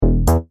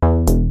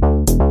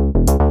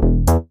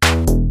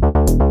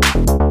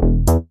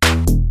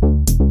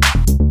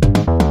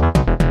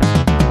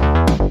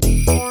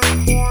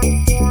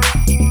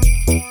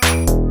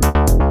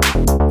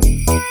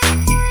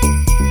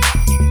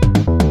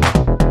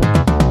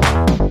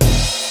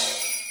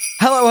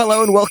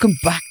Hello, and welcome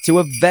back to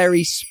a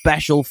very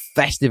special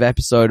festive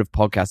episode of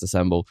Podcast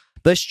Assemble,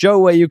 the show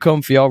where you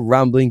come for your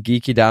rambling,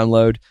 geeky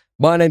download.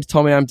 My name's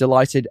Tommy. I'm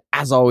delighted,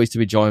 as always, to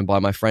be joined by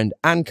my friend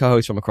and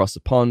co-host from across the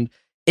pond.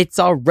 It's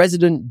our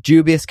resident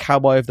dubious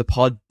cowboy of the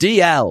pod,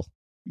 DL.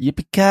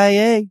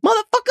 Yippee-ki-yay.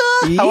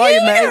 Motherfucker! How are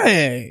you,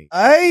 mate?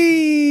 I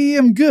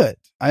am good.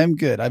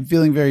 I'm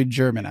feeling very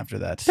German after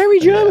that.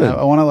 Very German.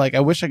 I want to I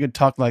wish I could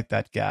talk like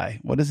that guy.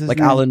 What is his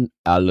name?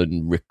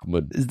 Alan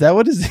Rickman. Is that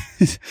what is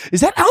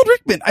that Alan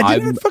Rickman? I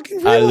didn't even fucking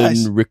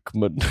realize. Alan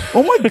Rickman.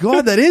 Oh my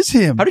God, that is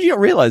him. How did you not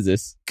realize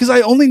this? Because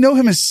I only know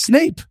him as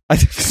Snape.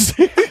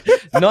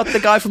 Not the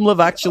guy from Love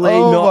Actually,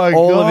 Oh not my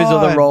all of his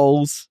God. other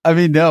roles. I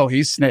mean, no,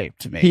 he's Snape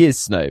to me. He is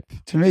Snape.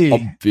 To me.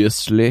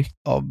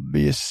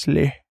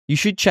 Obviously. You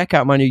should check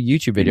out my new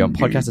YouTube video on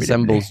Podcast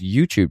Assemble's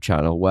YouTube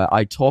channel, where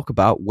I talk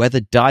about whether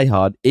Die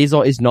Hard is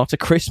or is not a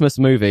Christmas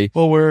movie.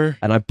 Well,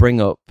 and I bring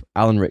up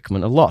Alan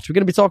Rickman a lot. We're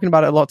going to be talking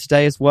about it a lot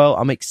today as well.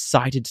 I'm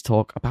excited to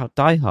talk about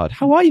Die Hard.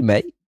 How are you,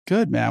 mate?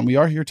 good, man. We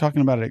are here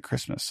talking about it at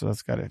Christmas, so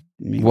that's got to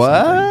mean something.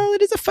 Well,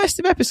 it is a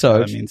festive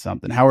episode. That means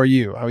something. How are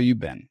you? How have you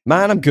been?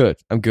 Man, I'm good.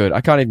 I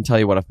can't even tell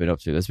you what I've been up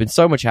to. There's been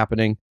so much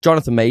happening.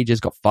 Jonathan Majors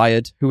got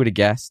fired. Who would have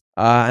guessed?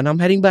 And I'm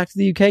heading back to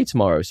the UK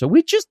tomorrow. So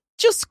we're just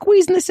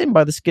squeezing this in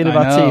by the skin of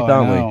our teeth,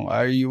 aren't we?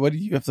 Are you? What do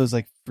you have? Those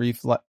like free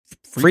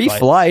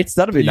flights?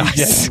 That'd be nice.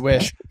 Yeah, you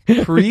wish.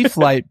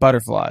 Pre-flight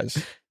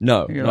butterflies.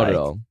 No, You're not like, at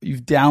all.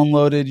 You've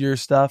downloaded your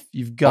stuff.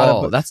 You've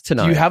got. That's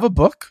tonight. Do you have a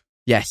book?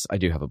 Yes, I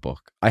do have a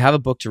book. I have a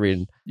book to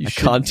read. I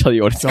can't tell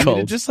you what it's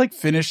called. Just like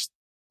finish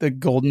The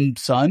Golden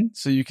Sun,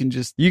 so you can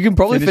just. You can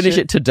probably finish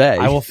it today.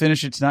 I will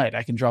finish it tonight.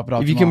 I can drop it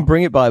off. If you can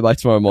bring it by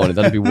tomorrow morning,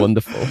 that'd be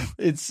wonderful.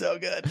 It's so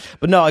good.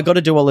 But no, I got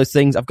to do all those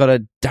things. I've got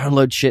to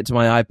download shit to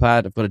my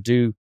iPad. I've got to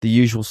do the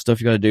usual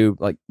stuff you got to do.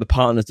 Like the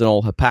partner's done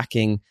all her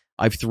packing.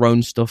 I've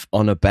thrown stuff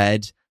on a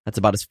bed. That's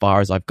about as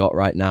far as I've got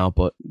right now.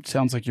 But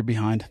sounds like you're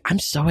behind. I'm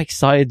so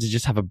excited to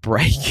just have a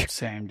break.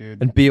 Same,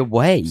 dude. And be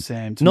away.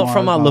 Same. Not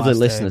from our lovely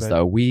listeners,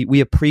 though.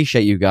 We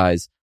appreciate you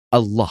guys a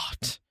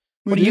lot.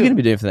 What are you going to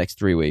be doing for the next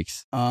 3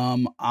 weeks?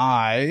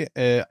 I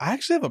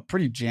actually have a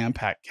pretty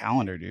jam-packed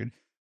calendar, dude.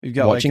 We've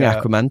got watching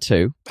Aquaman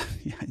 2.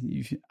 Yeah,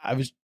 I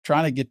was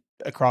trying to get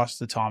across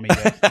to Tommy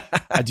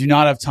that I do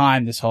not have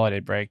time this holiday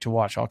break to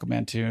watch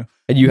Aquaman 2.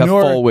 And you have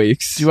 4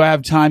 weeks. Do I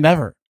have time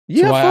ever?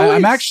 Yeah, so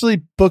I'm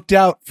actually booked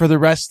out for the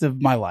rest of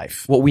my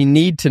life. What we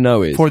need to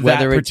know is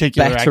whether it's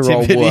better or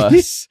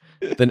worse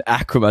than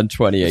Aquaman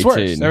 2018. It's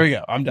worse. There we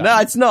go. I'm done. No,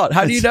 it's not.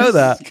 How do you know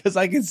that? Because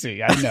I can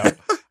see. I know.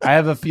 I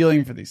have a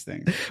feeling for these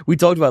things. We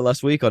talked about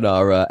last week on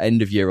our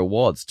end of year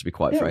awards, to be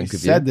quite frank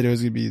with you. Said that it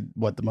was going to be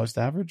the most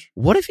average?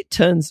 What if it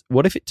turns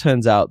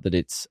out that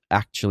it's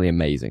actually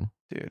amazing?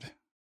 Dude.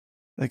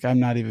 Like, I'm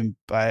not even.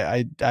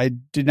 I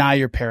deny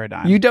your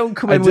paradigm. You don't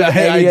come in with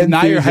any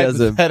deny your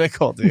enthusiasm.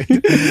 hypothetical, dude.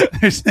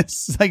 There's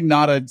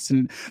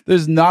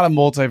not a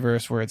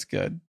multiverse where it's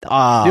good. The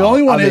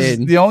only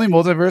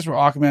multiverse where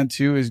Aquaman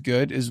 2 is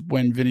good is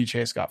when Vinny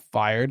Chase got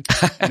fired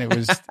and it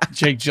was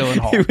Jake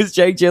Gyllenhaal. It was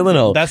Jake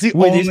Gyllenhaal. That's the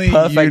with only his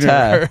perfect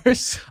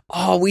universe. Hair.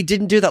 Oh, we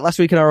didn't do that last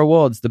week in our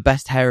awards. The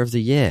best hair of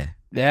the year.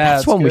 Yeah,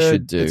 that's one we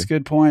should do. That's a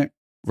good point.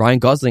 Ryan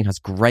Gosling has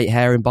great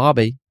hair in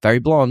Barbie. Very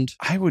blonde.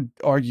 I would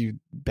argue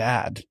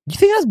bad. You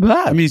think that's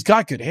bad? I mean, he's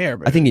got good hair,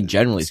 but I think in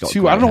general he's got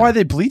too. I don't know why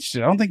they bleached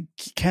it. I don't think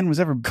Ken was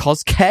ever.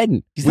 Because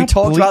Ken. We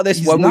talked about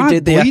this when we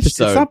did the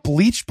episode. It's not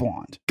bleach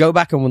blonde. Go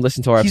back and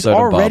listen to our episode of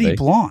Barbie. He's already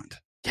blonde.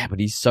 Yeah,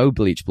 but he's so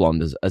bleach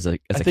blonde as a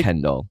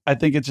Ken doll. I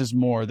think it's just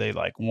more they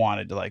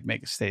wanted to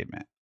make a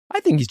statement. I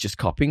think he's just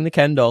copying the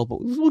Ken doll, but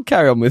we'll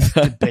carry on with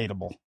that.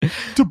 Debatable.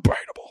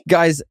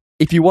 Guys,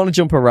 if you want to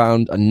jump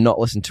around and not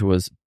listen to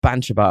us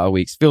banch about our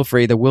weeks, feel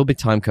free. There will be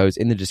time codes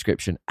in the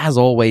description, as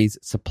always,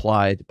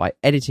 supplied by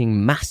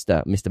editing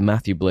master, Mr.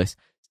 Matthew Bliss.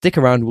 Stick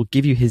around. We'll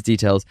give you his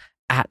details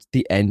at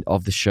the end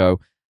of the show.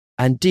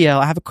 And DL,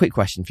 I have a quick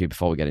question for you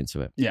before we get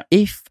into it. Yeah.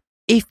 If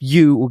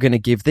you were going to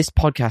give this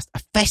podcast a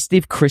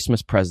festive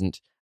Christmas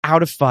present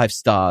out of 5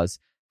 stars,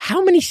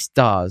 how many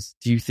stars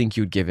do you think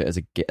you would give it as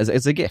a gift?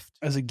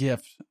 As a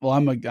gift. Well,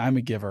 I'm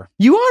a giver.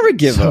 You are a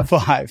giver. So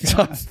 5.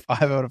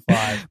 5 out of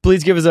 5.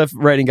 Please give us a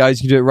rating,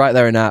 guys. You can do it right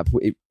there in app.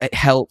 It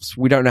helps.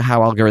 We don't know how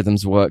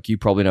algorithms work. You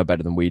probably know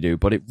better than we do,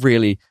 but it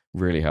really,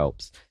 really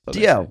helps.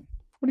 DL, what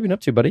have you been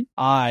up to, buddy?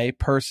 I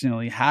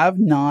personally have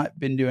not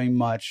been doing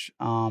much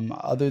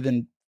other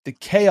than the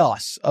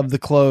chaos of the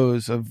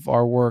close of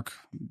our work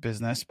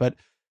business, but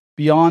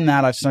beyond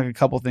that, I've snuck a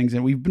couple things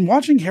in. We've been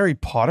watching Harry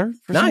Potter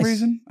for some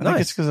reason. I think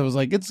it's because I was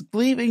like, it's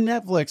leaving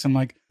Netflix. I'm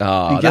like,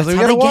 that's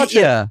how they watch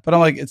get it. But I'm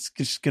like, it's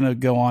just going to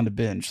go on to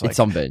binge. It's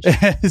on binge.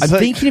 I'm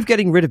thinking of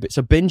getting rid of it.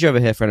 So binge over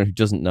here, for anyone who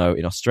doesn't know,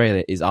 in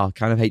Australia is our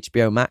kind of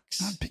HBO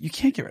Max. You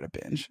can't get rid of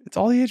binge. It's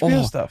all the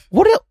HBO stuff.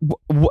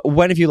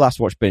 When have you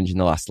last watched binge in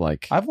the last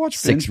I've watched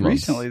 6 binge months?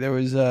 Recently. There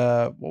was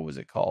what was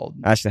it called?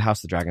 Actually, House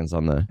of the Dragon's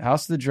on there.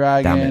 House of the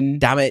Dragon.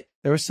 Damn it.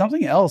 There was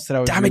something else that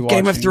I was Damn it,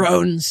 Game of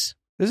Thrones.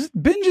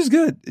 Binge is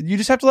good. You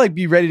just have to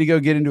be ready to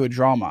go get into a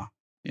drama.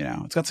 You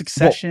know, it's got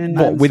Succession.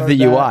 What with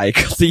the UI?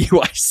 Because the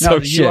UI is so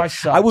the shit. UI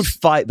sucks. I would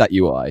fight that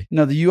UI.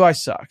 No, the UI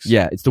sucks.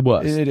 Yeah, it's the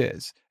worst. It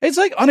is. It's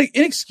like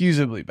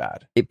inexcusably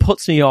bad. It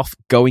puts me off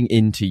going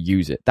in to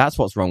use it. That's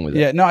what's wrong with it.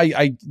 Yeah, no,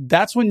 I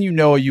that's when you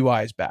know a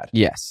UI is bad.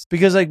 Yes.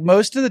 Because like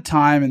most of the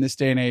time in this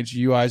day and age,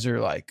 UIs are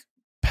like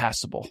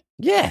passable.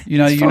 Yeah. You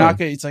know, it's you're fine. not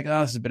gonna, it's like,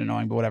 oh, this has been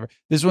annoying, but whatever.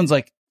 This one's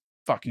like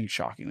fucking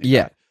shockingly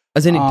Yeah. bad.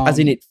 As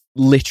in it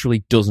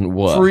literally doesn't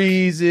work.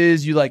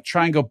 Freezes, you like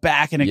try and go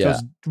back and it goes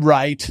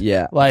right.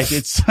 Yeah. Like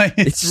it's like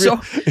It's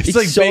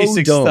like so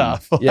basic dumb.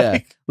 stuff. Yeah.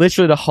 Like,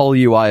 Literally the whole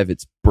UI of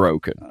it's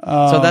broken.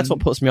 So that's what um,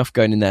 puts me off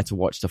going in there to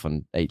watch stuff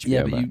on HBO.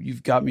 yeah, but Max.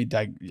 you've got me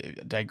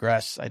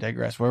digress. I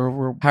digress.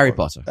 Where Harry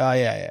Potter. Oh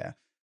yeah.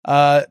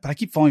 But I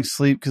keep falling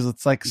asleep because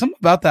it's like something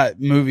about that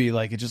movie,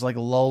 like it just like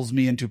lulls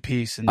me into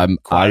peace and I'm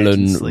quiet Alan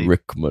and sleep.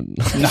 Rickman.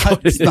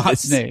 It's not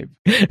Snape.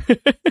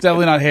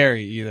 Definitely not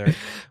Harry either.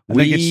 I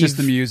think it's just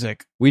the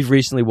music. We've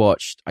recently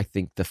watched, I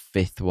think, the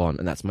 5th one,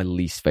 and that's my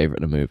least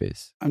favorite of the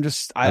movies.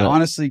 I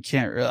honestly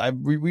can't really.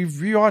 We've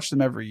rewatched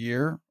them every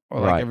year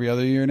or like Right. every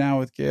other year now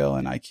with Gail,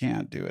 and I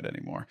can't do it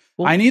anymore.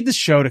 Well- I need the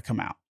show to come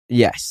out.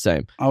 Yes,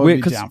 same. I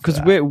would be down for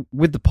that. We're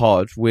with the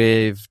pod,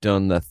 we've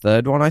done the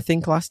 3rd one, I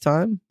think, last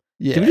time.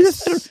 Yes. Did we do the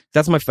 3rd one?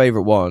 That's my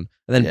favorite one.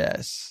 And then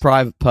Yes.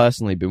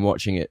 personally been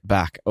watching it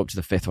back up to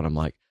the 5th one. I'm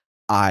like,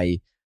 I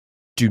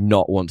do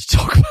not want to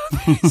talk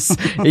about this.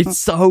 It's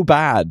so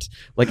bad.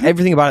 Like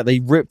everything about it, they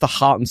ripped the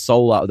heart and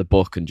soul out of the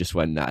book and just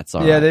went, nah, it's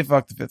all Yeah, right. they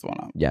fucked the 5th one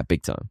up. Yeah,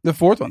 big time. The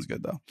 4th one's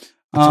good though.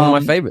 It's one of my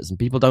favorites, and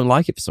people don't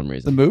like it for some The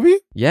reason. movie?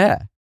 Yeah,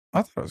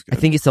 I thought it was good. I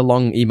think it's the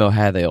long emo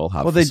hair they all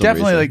have. Well, for they some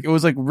definitely reason. like it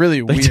was like really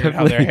They weird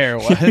how their definitely- hair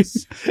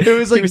was. It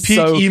was like It was peak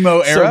so-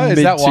 emo era.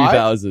 Is that why?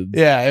 mid-2000s.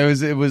 Yeah,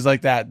 it was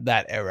like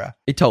that era.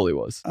 It totally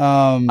was.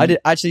 I I did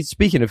actually.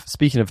 Speaking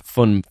of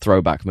fun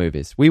throwback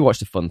movies, we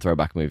watched a fun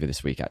throwback movie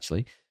this week.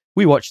 Actually,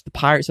 we watched the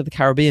Pirates of the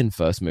Caribbean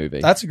first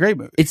movie. That's a great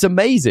movie. It's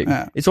amazing.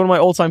 Yeah. It's one of my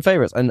all-time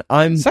favorites, and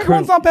I'm Second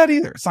one's not bad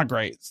either. It's not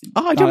great.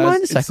 I don't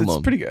mind the second It's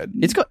one. pretty good.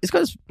 It's got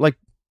its like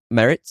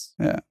merits.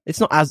 Yeah.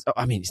 It's not as.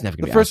 I mean, it's never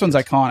The gonna be. first as one's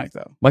good. iconic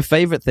though. My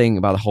favorite thing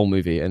about the whole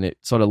movie, and it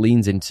sort of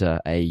leans into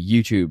a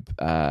YouTube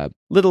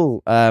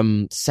little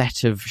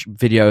set of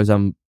videos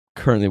I'm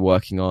currently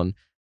working on,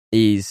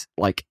 is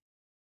like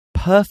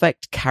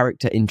perfect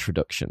character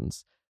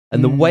introductions.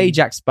 And the way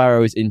Jack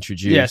Sparrow is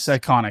introduced, Yes,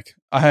 iconic.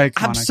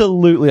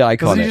 absolutely Doesn't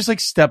iconic. he just like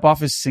step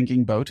off his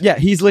sinking boat? Yeah,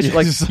 he's literally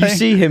like, Just you like-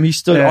 see him, he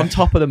stood Yeah. on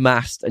top of the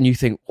mast, and you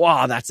think,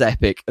 wow, that's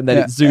epic. And then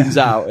Yeah. it zooms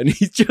out, and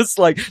he's just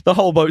like, the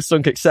whole boat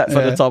sunk except for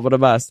Yeah. the top of the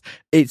mast.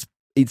 It's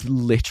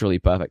literally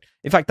perfect.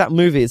 In fact, that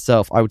movie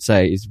itself, I would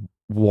say, is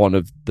one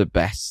of the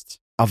best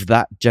of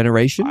that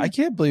generation. I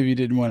can't believe he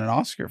didn't win an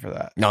Oscar for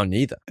that. No,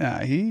 neither.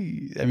 Yeah,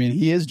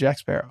 he is Jack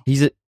Sparrow.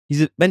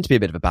 He's meant to be a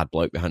bit of a bad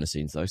bloke behind the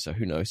scenes, though, so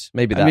who knows?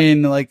 Maybe that I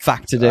mean, like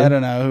factored I in.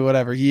 don't know,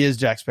 whatever. He is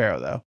Jack Sparrow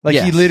though. Like he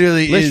Yes,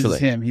 literally literally.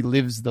 is him. He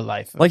lives the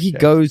life. Of Like he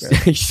Jack goes,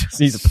 Sparrow.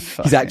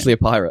 he's actually a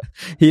pirate.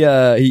 He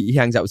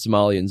hangs out with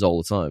Somalians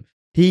all the time.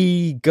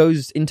 He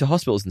goes into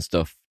hospitals and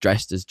stuff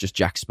dressed as just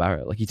Jack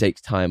Sparrow. Like he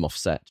takes time off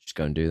set to just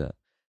go and do that.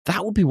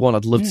 That would be one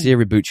I'd love to see a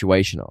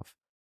rebootuation of.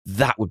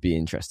 That would be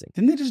interesting.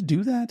 Didn't they just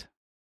do that?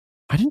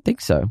 I didn't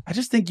think so. I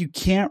just think you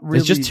can't really.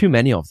 There's just too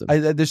many of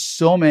them. There's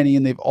so many,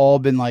 and they've all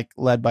been like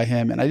led by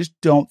him, and I just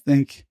don't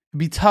think it'd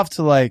be tough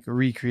to like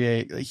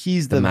recreate. Like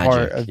he's the magic,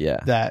 part of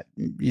yeah. that.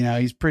 You know,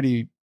 he's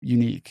pretty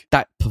unique.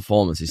 That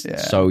performance is Yeah.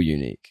 so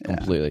unique, Yeah.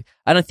 completely.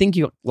 And I think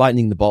you got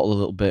lightening the bottle a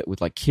little bit with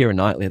like Keira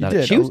Knightley. That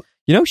did. she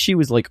was, she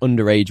was like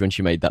underage when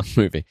she made that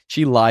movie.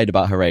 She lied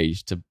about her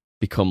age to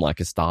become like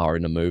a star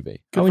in a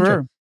movie. Good How for inter-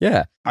 her.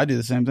 Yeah. I do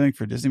the same thing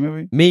for a Disney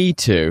movie. Me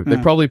too. They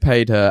Yeah. probably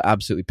paid her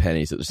absolutely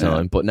pennies at the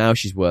time, Yeah. but now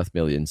she's worth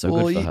millions, so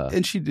good for her.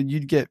 And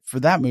you'd get for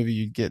that movie,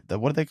 you'd get the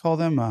what do they call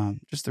them?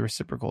 Just the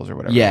reciprocals or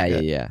whatever. Yeah, you'd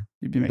yeah, get. yeah.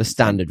 You'd be making The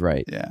standard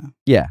rate. Yeah,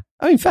 Yeah.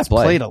 I mean, fair it's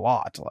play. played a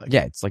lot. Like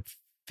Yeah, it's like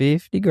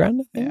 50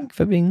 grand, I think, Yeah.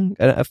 for being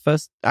a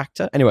first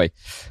actor. Anyway,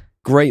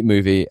 great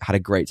movie. Had a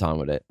great time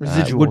with it.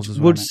 Residuals is what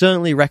I would meant.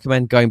 certainly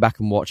recommend going back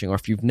and watching, or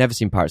if you've never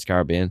seen Pirates of the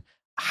Caribbean,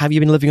 have you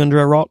been living under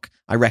a rock?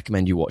 I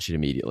recommend you watch it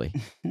immediately.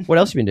 What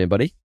else have you been doing,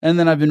 buddy? And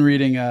then I've been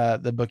reading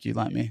the book you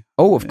lent me.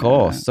 Oh, of Yeah.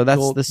 course. So that's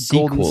the Golden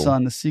sequel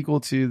Sun, the sequel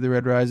to The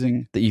Red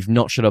Rising. that you've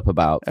not shut up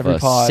about Every for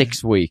pod.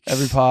 6 weeks.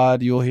 Every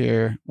pod you'll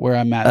hear where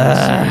I'm at in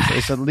this series.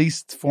 It's at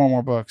least 4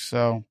 more books.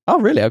 So Oh,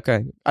 really?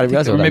 Okay. I didn't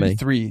realize there or were that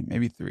maybe many.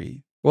 maybe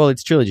three. Well,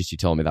 it's trilogies. You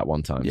told me that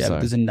one time. Yeah, so. but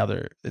there's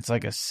another. It's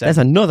like a There's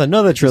seven.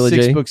 another It's a trilogy.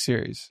 6-book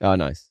series. Oh,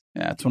 nice.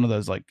 Yeah, it's one of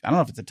those like I don't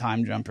know if it's a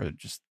time jump or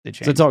just they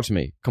changed. So talk to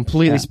me.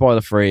 Completely Yeah.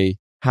 spoiler free.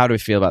 How do we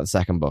feel about the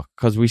second book?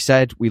 Because we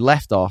said we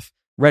left off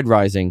Red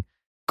Rising,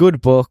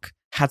 good book,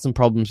 had some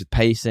problems with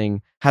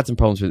pacing, had some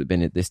problems with it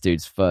being this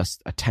dude's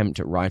first attempt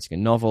at writing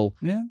a novel.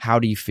 Yeah. How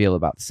do you feel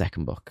about the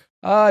second book?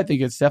 I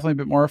think it's definitely a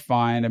bit more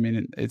refined. I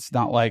mean, it's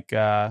not like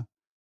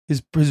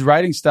his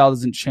writing style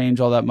doesn't change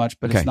all that much,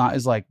 but Okay. it's not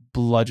as like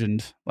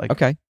bludgeoned like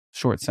Okay.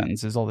 short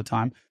sentences all the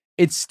time.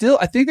 It's still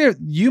I think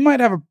you might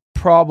have a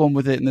problem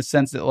with it in the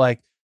sense that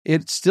like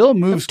it still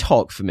moves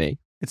Talk for me.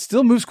 it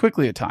still moves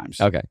quickly at times.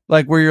 Okay.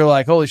 Like where you're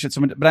like, holy shit,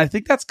 someone but I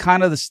think that's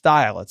kind of the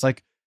style. It's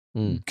like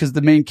because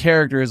the main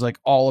character is like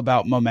all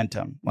about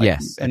momentum, like,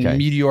 Yes, and okay.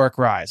 meteoric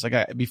rise,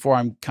 like before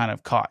I'm kind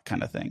of caught,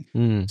 kind of thing.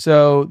 Mm,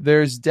 So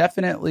there's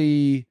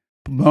definitely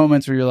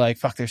moments where you're like,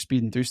 fuck, they're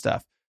speeding through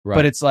stuff, right.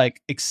 but it's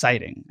like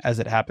exciting as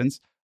it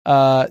happens.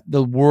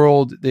 The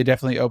world, they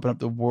definitely open up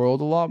the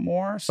world a lot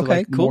more, so Okay,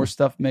 like cool. more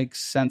stuff makes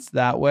sense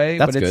that way.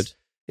 That's but good.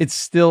 It's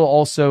still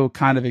also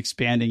kind of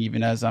expanding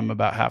even as I'm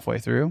about halfway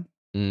through.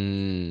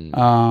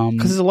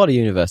 Because there's a lot of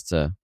universe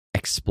to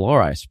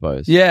explore, I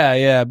suppose.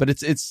 Yeah, but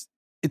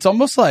it's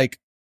almost like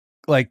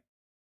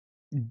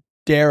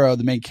Darrow,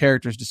 the main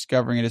character, is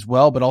discovering it as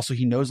well, but also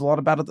he knows a lot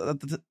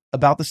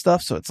about the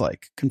stuff, so it's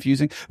like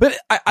confusing. But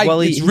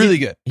it's really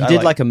good. He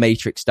did like a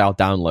Matrix style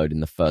download in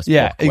the first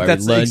book, where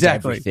that's he learned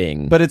exactly.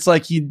 everything. But it's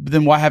like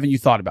then why haven't you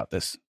thought about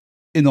this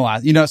in the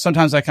last? You know,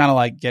 sometimes I kind of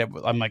like get it.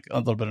 I'm like a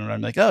little bit, and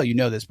I'm like, oh, you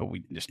know this, but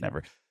we just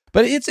never.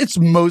 But it's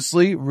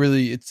mostly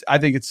really. I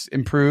think it's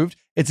improved.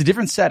 It's a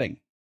different setting.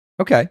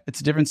 Okay,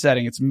 it's a different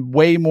setting. It's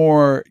way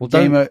more Don't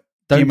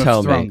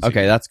tell me. Thrones,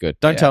 Okay, that's good.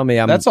 Don't tell me.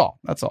 That's all.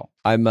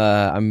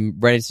 I'm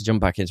ready to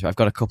jump back into it. I've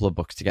got a couple of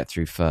books to get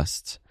through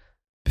first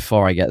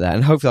before I get there,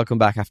 and hopefully I'll come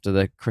back after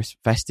the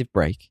festive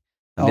break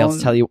and be able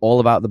to tell you all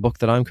about the book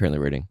that I'm currently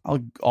reading.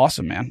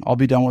 Awesome, man! I'll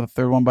be done with the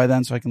third one by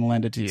then, so I can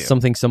lend it to you.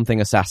 Something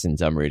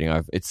Assassins. I'm reading.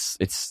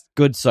 It's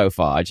good so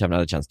far. I just haven't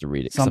had a chance to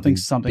read it. Something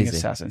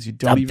Assassins. You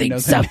don't even know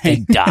the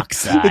name. Dark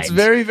Side. It's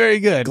very, very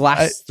good.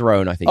 Glass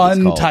Throne, I think.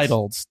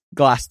 Untitled. It's called.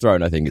 Glass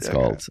Throne, I think it's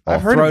called.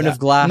 I've heard Throne of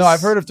Glass. No,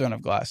 I've heard of Throne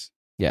of Glass.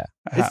 Yeah,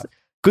 it's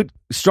good.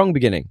 Strong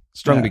beginning.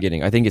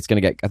 Beginning. I think it's gonna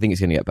get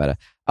better.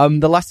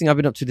 The last thing I've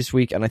been up to this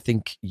week, and I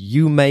think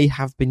you may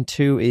have been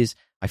too, is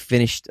I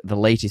finished the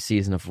latest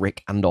season of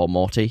Rick and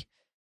Morty,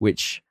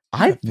 which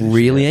I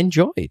really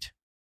enjoyed.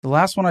 The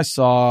last one I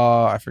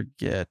saw, I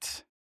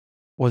forget.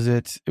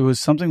 It was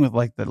something with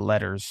like the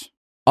letters.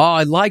 Oh,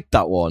 I liked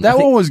that one. That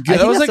one was good.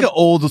 That was like an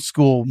old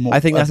school I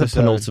think that's a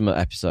penultimate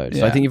episode.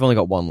 So I think you've only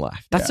got one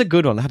left. That's a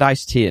good one. It had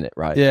Ice-T in it,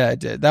 right? Yeah, it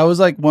did. That was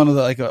like one of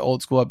the like an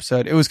old school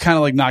episode. It was kind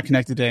of like not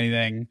connected to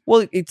anything.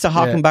 Well, it's a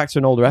harken back to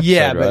an older episode.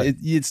 Yeah, but right?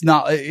 it's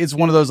not. It's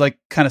one of those like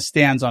kind of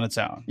stands on its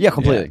own. Yeah,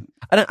 completely. Yeah.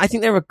 And I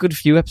think there are a good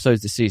few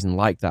episodes this season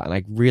like that, and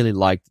I really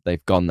liked that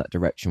they've gone that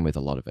direction with a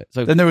lot of it.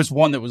 So then there was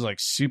one that was like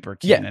super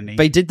canon-y. Yeah,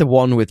 they did the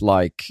one with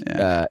like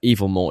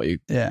Evil Morty,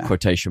 yeah.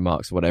 quotation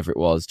marks, or whatever it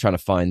was, trying to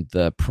find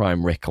the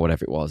Prime Rick or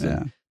whatever it was.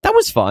 And that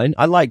was fine.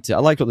 I liked it. I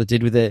liked what they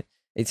did with it.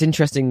 It's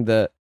interesting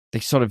that they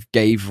sort of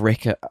gave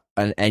Rick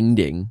an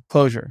ending.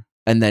 Closure.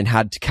 And then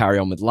had to carry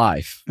on with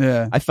life.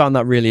 Yeah. I found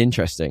that really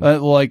interesting.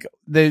 Like,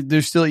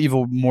 there's still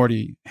evil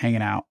Morty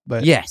hanging out.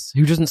 But yes,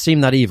 who doesn't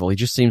seem that evil. He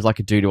just seems like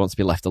a dude who wants to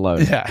be left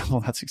alone. Yeah, well,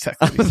 that's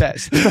exactly what he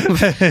says.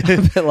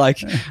 A bit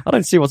like, I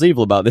don't see what's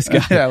evil about this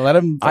guy. Yeah, let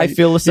him. I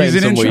feel the same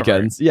some introvert.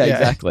 weekends. Yeah,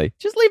 exactly.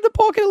 Just leave the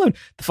poor kid alone.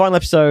 The final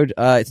episode,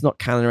 it's not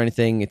canon or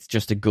anything. It's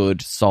just a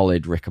good,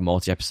 solid Rick and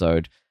Morty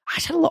episode. I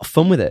just had a lot of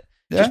fun with it.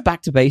 Yeah. Just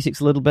back to basics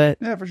a little bit.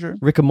 Yeah, for sure.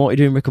 Rick and Morty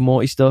doing Rick and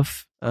Morty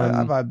stuff.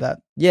 I vibe that.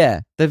 Yeah.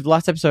 The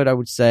last episode, I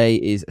would say,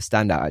 is a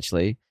standout,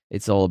 actually.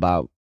 It's all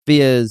about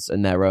fears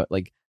and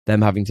like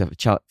them having to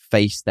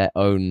face their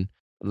own,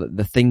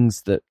 the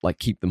things that like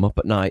keep them up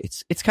at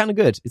night. It's kind of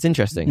good. It's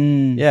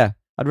interesting. Yeah,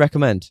 I'd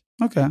recommend.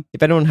 Okay.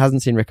 If anyone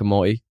hasn't seen Rick and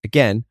Morty,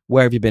 again,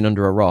 where have you been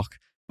under a rock?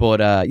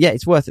 But yeah,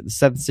 it's worth it. The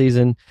 7th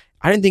season.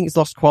 I don't think it's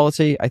lost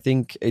quality. I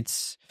think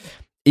it's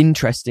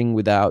interesting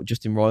without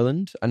Justin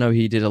Roiland. I know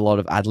he did a lot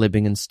of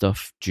ad-libbing and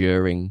stuff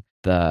during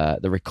the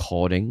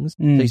recordings.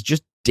 So it's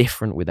just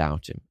different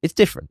without him. It's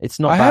different. It's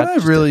not bad. I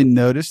haven't really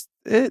noticed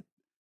it,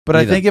 but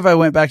I think if I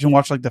went back and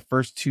watched like the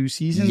first 2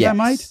 seasons, I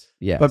might.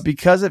 Yeah. But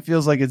because it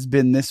feels like it's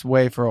been this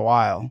way for a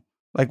while,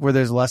 like where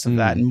there's less of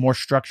that and more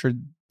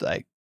structured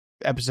like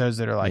episodes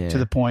that are like to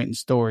the point and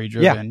story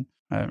driven,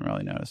 I haven't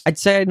really noticed. I'd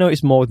say I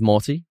noticed more with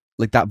Morty.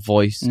 Like that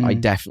voice, I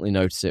definitely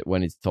notice it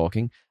when it's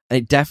talking. And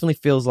it definitely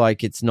feels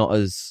like it's not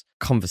as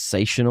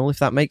conversational, if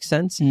that makes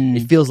sense.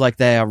 It feels like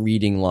they are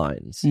reading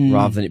lines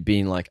rather than it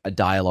being like a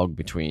dialogue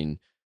between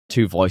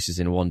 2 voices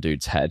in one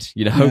dude's head,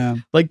 you know? Yeah.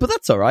 Like, but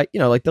that's all right. You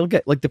know, like they'll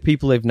get, like the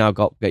people they've now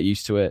got get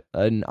used to it.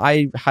 And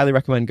I highly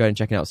recommend going and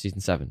checking out season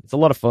 7. It's a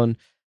lot of fun.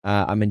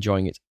 I'm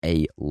enjoying it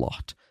a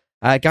lot.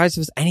 Guys, if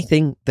there's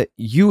anything that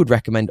you would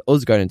recommend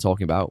us going and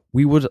talking about,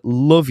 we would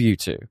love you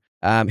to.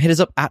 Hit us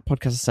up at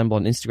Podcast Assemble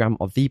on Instagram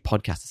or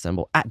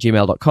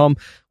thepodcastassemble@gmail.com.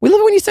 We love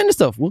it when you send us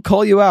stuff. We'll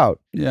call you out.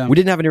 Yeah. We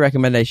didn't have any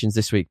recommendations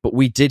this week, but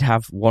we did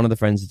have one of the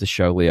friends of the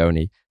show,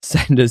 Leone,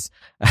 send us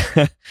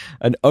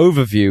an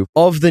overview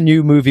of the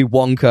new movie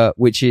Wonka,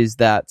 which is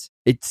that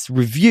its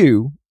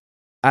review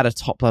at a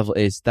top level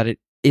is that it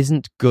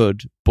isn't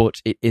good,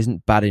 but it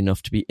isn't bad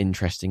enough to be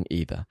interesting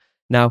either.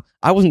 Now,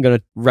 I wasn't going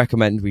to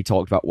recommend we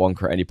talked about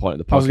Wonka at any point in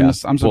the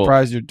podcast. I'm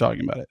surprised you're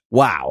talking about it.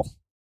 Wow.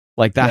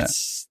 Like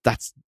that's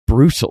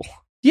brutal.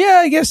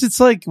 Yeah, I guess it's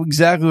like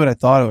exactly what I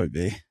thought it would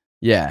be.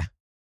 Yeah.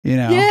 You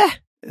know? Yeah.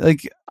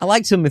 Like, I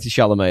liked Timothée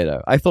Chalamet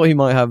though. I thought he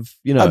might have,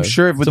 you know. I'm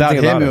sure if without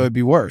him, it would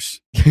be worse.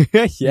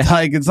 Yeah.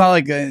 Like, it's not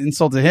like an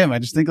insult to him. I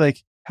just think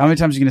like, how many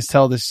times are you going to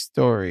tell this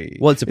story?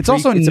 Well, it's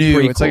also new.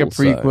 Prequel, it's like a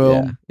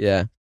prequel. So,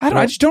 yeah.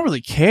 I just don't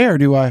really care,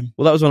 do I?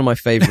 Well, that was one of my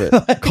favorite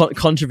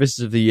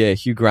controversies of the year.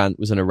 Hugh Grant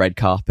was on a red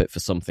carpet for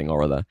something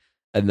or other,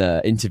 and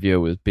the interviewer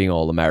was being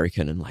all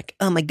American and like,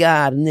 "Oh my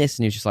god," and this,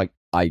 and he was just like,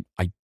 "I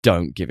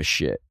don't give a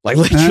shit." Like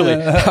literally,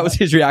 that was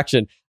his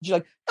reaction. She's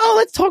like, "Oh,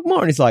 let's talk more,"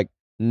 and he's like,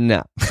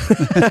 "Nah."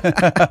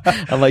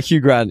 And like Hugh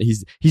Grant,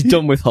 he's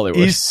done with Hollywood.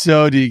 He's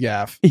so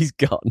degaff. He's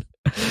gone.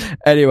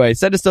 Anyway,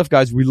 send us stuff,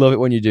 guys. We love it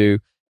when you do.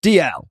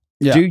 DL.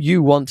 Yeah. Do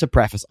you want to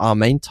preface our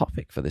main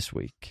topic for this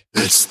week?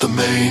 It's the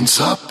main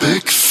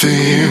topic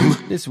theme.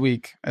 This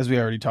week, as we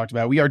already talked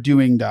about, we are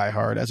doing Die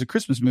Hard as a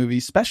Christmas movie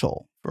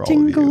special for all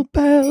Jingle of you.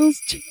 bells,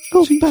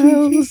 jingle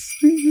bells.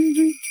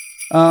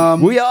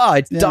 We are.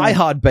 It's Die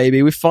Hard,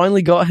 baby. We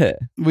finally got here.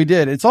 We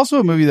did. It's also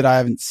a movie that I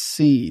haven't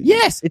seen.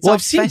 Yes, it's Well, our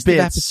I've seen festive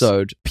bits.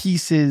 episode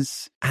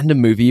Pieces. and a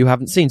movie you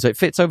haven't seen, so it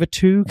fits over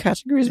two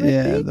categories. Maybe?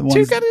 Yeah, the Two ones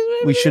categories.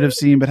 Maybe? we should have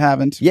seen but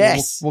haven't.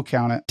 Yes. We'll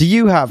count it. Do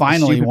you have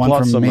Finally, a stupid one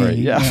plot from summary?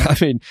 me. Yeah. Yeah. I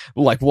mean,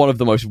 like one of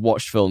the most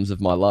watched films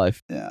of my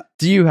life. Yeah.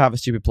 Do you have a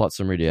stupid plot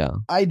summary,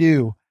 DL? I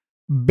do.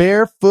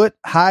 Barefoot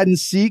hide and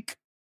seek.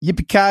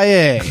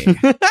 Yippee-ki-yay.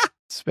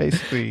 It's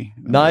basically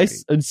the Nice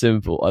movie. and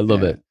simple. I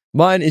love Yeah. it.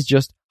 Mine is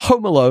just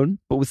Home Alone,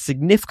 but with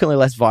significantly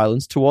less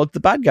violence towards the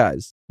bad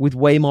guys, with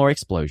way more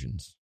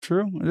explosions.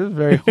 True. It is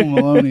very Home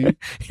Alone-y.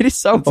 It is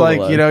so It's like,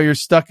 Home you Alone. know, you're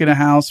stuck in a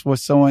house with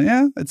someone.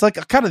 Yeah. It's like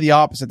kind of the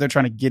opposite. They're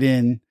trying to get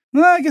in.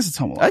 Well, I guess it's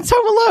Home Alone. It's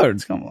Home Alone.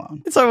 It's Home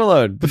Alone. It's Home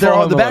Alone. But they're Before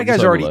all, Home the Alone bad guys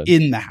was are Home already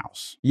Alone. in the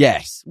house.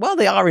 Yes. Well,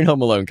 they are in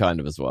Home Alone kind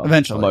of as well.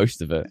 Eventually. For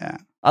most of it. Yeah.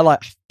 I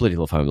bloody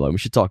love Home Alone. We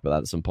should talk about that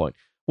at some point.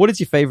 What is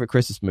your favorite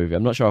Christmas movie?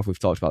 I'm not sure if we've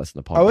talked about this in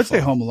the podcast. I would say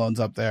Home Alone's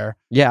up there.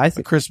 Yeah, I A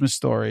think Christmas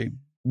Story.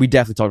 we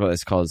definitely talked about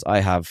this because I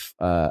have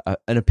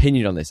an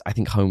opinion on this. I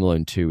think Home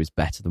Alone 2 is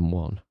better than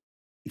 1.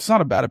 It's not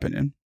a bad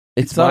opinion.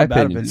 It's not my a bad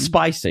opinion. opinion.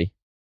 Spicy.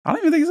 I don't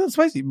even think it's that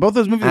spicy. Both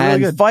those movies are And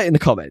really good. fight in the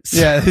comments.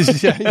 Yeah,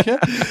 yeah.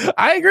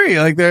 I agree.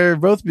 Like they're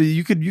both.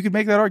 You could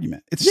make that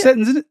argument. It's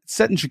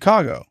set in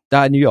Chicago,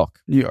 New York.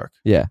 New York.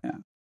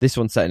 This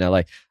one's set in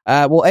LA.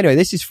 Well, anyway,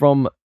 this is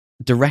from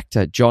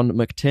director John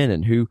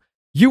McTiernan, who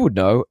you would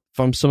know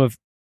from some of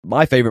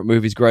my favorite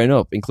movies growing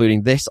up,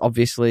 including this,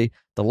 obviously,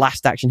 The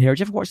Last Action Hero. Did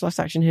you ever watch The Last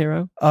Action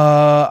Hero?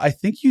 I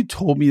think you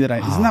told me that.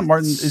 Isn't that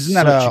Martin? Isn't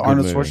that such a good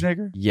Arnold movie.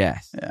 Schwarzenegger?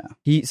 Yes. Yeah.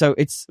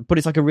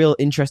 It's like a real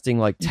interesting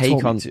like You take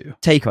told me on to.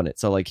 take on it.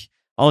 So like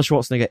Arnold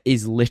Schwarzenegger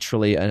is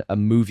literally a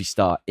movie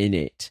star in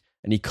it,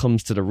 and he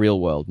comes to the real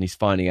world and he's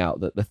finding out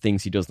that the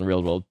things he does in the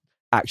real world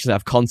actually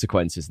have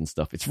consequences and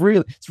stuff. It's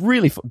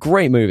really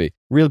great movie.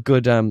 Real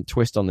good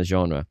twist on the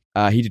genre.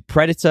 He did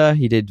Predator.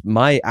 He did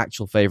my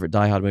actual favorite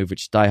Die Hard movie,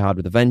 which is Die Hard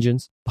with a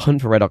Vengeance, The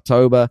Hunt for Red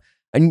October.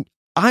 And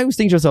I was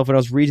thinking to myself when I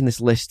was reading this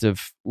list of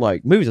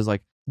like movies, I was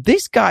like,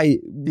 this guy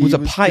was He a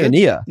was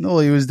pioneer. No,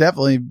 he was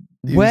definitely.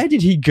 Where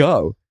did he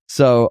go?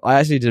 So I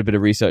actually did a bit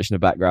of research in the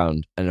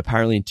background, and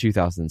apparently in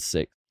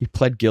 2006, he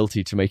pled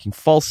guilty to making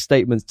false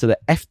statements to the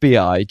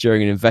FBI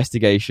during an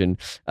investigation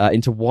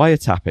into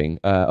wiretapping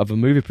of a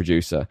movie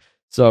producer.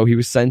 So he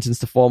was sentenced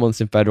to 4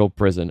 months in federal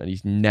prison, and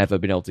he's never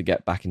been able to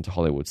get back into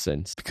Hollywood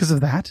since. because of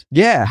that.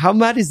 Yeah, how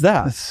mad is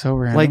that? That's so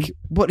random. Like,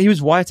 what? He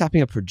was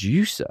wiretapping a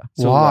producer.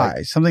 So, why?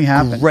 like, Something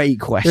happened. great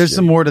question. There's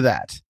some more to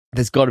that.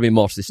 There's got to be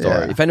more to this story.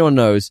 Yeah. If anyone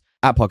knows,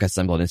 at Podcast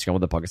Assemble on Instagram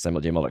or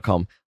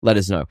thepodcastassemble@gmail.com, let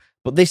us know.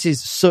 But this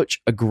is such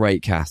a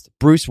great cast.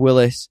 Bruce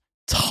Willis,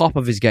 top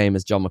of his game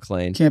as John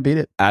McClane. Can't beat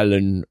it.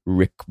 Alan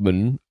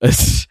Rickman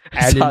as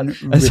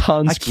Hans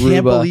I can't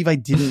Gruber. believe I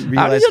didn't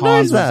How did realize you know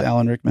Hans was that?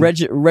 Alan Rickman.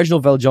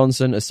 Reginald Vell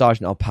Johnson as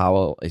Sergeant Al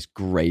Powell is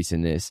great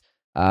in this.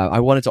 I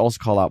wanted to also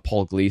call out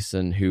Paul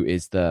Gleason, who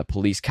is the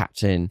police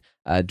captain,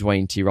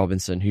 Dwayne T.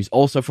 Robinson, who's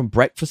also from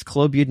Breakfast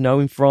Club, you'd know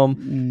him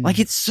from. Like,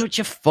 it's such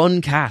a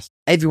fun cast.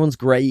 Everyone's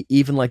great,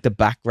 even like the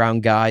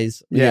background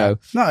guys, you know,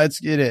 No, it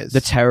is.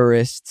 the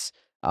terrorists.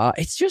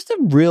 It's just a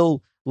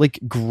real, like,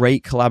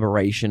 great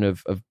collaboration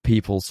of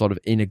people sort of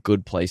in a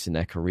good place in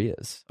their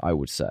careers, I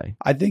would say.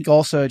 I think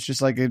also it's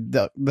just like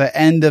the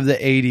end of the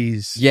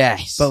 80s.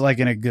 Yes. But like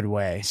in a good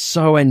way.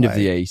 So end of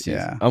the Like, 80s.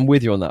 yeah. I'm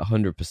with you on that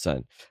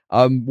 100%.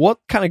 What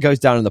kind of goes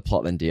down in the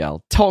plot then,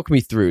 DL? Talk me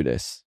through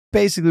this.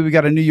 Basically, we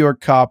got a New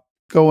York cop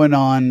going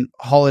on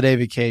holiday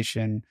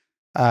vacation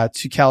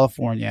to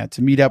California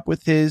to meet up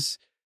with his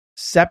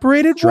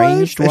separated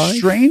Estranged wife?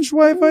 estranged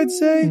wife, I'd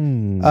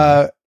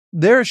say.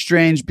 They're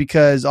estranged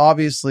because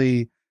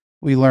obviously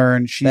we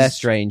learn They're she's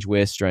strange.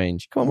 We're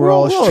strange. Come on, We're we're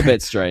all all a strange.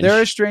 bit strange.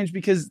 they're estranged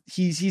because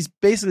he's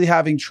basically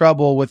having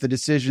trouble with the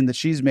decision that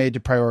she's made to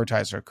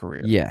prioritize her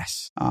career.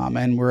 Yes.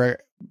 And we're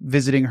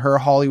visiting her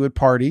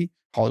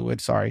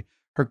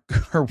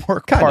her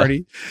work Kinda.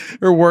 party,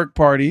 her work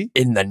party.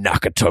 In the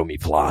Nakatomi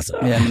Plaza.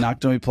 Yeah, in the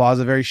Nakatomi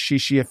Plaza, very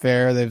shishi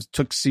affair. There's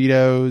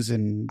tuxedos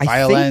and I think-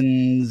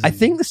 violins. I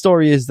think the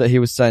story is that he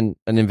was sent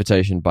an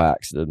invitation by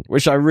accident,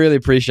 which I really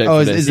appreciate. Oh,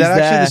 for is this. that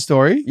He's actually there- the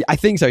story? Yeah, I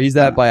think so. He's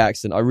there by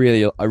accident. I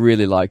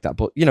really like that.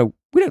 But, you know,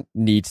 we don't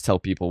need to tell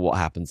people what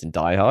happens in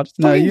Die Hard. It's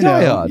No, fucking you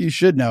Die know, Hard. you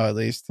should know at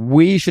least.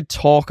 We should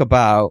talk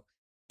about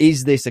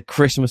is this a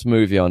Christmas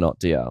movie or not,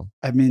 DL?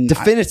 I mean,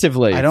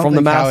 Definitively, I don't from the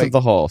think how mouth it- of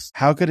the horse.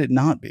 how could it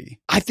not be?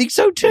 I think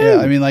so too. Yeah,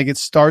 I mean, like it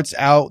starts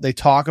out, they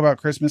talk about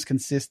Christmas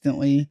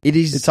consistently. it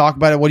is They talk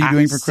about it. What are you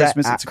doing for set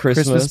Christmas? at It's a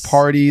Christmas Christmas.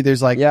 party.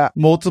 There's like Yeah.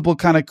 multiple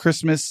kind of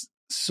Christmas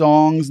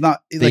songs, not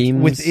like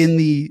Themes. within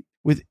the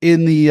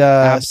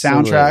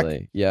soundtrack.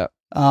 Absolutely. Yeah.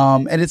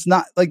 And it's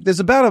not like there's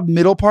about a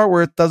middle part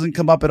where it doesn't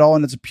come up at all,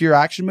 and it's a pure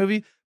action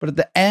movie. But at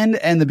the end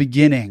and the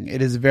beginning,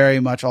 it is very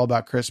much all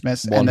about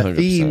Christmas, and the 100%.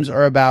 themes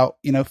are about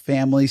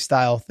family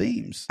style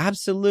themes.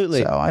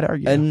 Absolutely. So I'd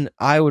argue, And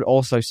I would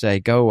also say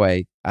go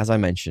away, as I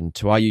mentioned,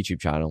 to our YouTube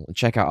channel and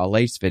check out our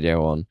latest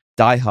video on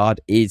Die Hard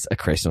is a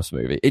Christmas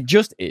movie. It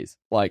just is.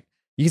 Like,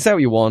 you can say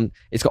what you want.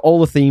 It's got all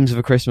the themes of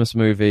a Christmas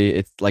movie.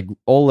 It's like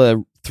all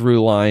the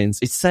through lines.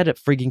 It's set at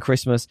freaking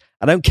Christmas.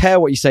 I don't care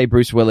what you say,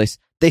 Bruce Willis.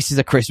 This is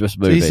a Christmas so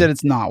movie. he said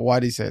it's not. Why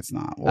did he say it's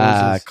not? What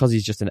was his- Because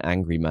he's just an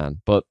angry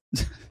man. But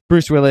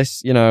Bruce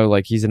Willis,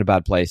 like he's in a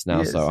bad place now,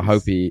 He so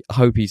is. I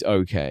hope he's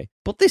okay.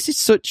 But this is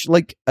such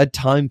like a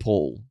time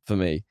pull for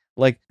me.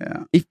 Like,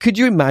 Yeah. could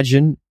you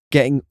imagine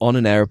getting on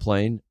an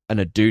airplane and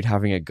a dude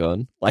having a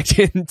gun like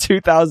in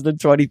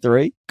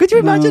 2023? Could you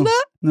imagine No.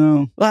 that?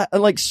 No,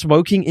 Like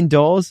smoking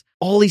indoors,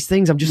 all these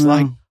things. I'm just No.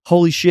 like,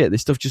 holy shit,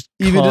 this stuff just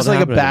even can't just like a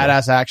happen anymore.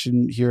 badass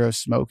action hero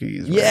smoking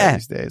is rare Yeah,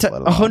 these days. let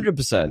alone-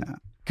 100%. Yeah.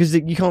 Because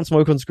you can't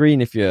smoke on screen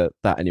if you're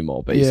that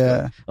anymore,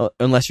 basically. Yeah.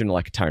 Unless you're in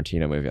like a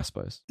Tarantino movie, I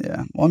suppose.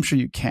 Yeah, well, I'm sure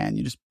you can.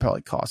 You just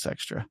probably cost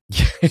extra.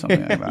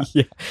 Something like that.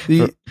 Yeah.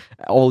 The,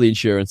 For all the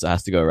insurance that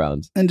has to go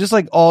around. and just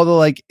like all the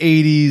like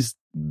 80s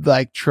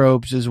like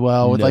tropes as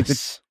well, with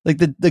Yes. like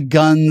the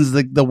guns,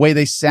 the way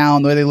they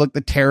sound, the way they look. The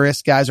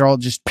terrorist guys are all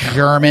just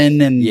German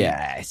and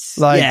Yes.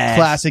 like Yes.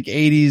 classic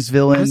 80s I'm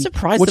villains.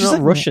 surprised which they're is not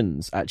like-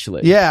 Russians,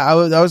 actually. Yeah, I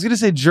was gonna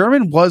say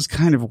German was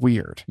kind of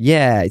weird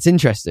Yeah, it's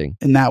interesting.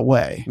 in that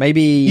way.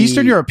 Maybe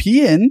Eastern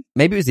European,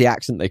 Maybe it was the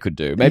accent they could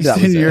do. Maybe that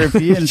Eastern was it.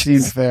 European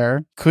seemed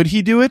fair. Could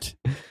he do it?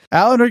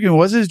 Alan Rickman,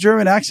 was his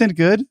German accent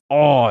good?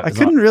 Oh, I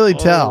couldn't really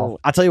tell.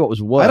 I'll tell you what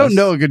was worse. I don't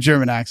know a good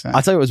German accent.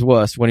 I'll tell you what was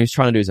worse when he was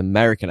trying to do his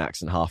American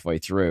accent halfway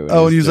through.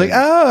 Oh, and he was like,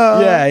 doing-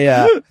 oh. yeah,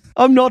 yeah.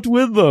 I'm not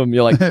with them.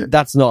 You're like,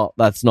 that's not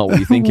what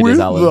you think it With is,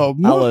 Alan.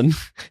 them? Alan.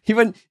 He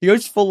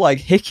goes full like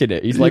hick in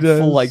it. He's He like does.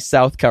 full like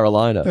South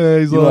Carolina.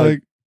 He's You're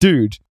like,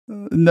 dude.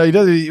 no, he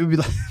doesn't. He would be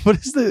like, what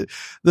is the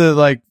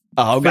like,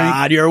 Oh Frank-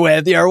 God, you're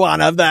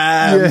one of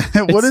them.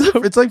 yeah, what is so-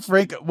 it? It's like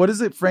Frank, what is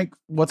it? Frank,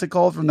 what's it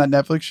called from that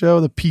Netflix show?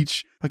 The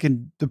Peach,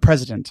 fucking, the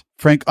president,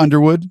 Frank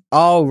Underwood.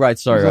 Oh right,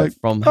 sorry, He's right, like,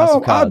 from House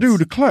of I Cards. do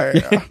declare.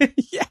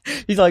 yeah,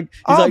 he's like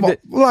I'm the,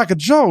 like a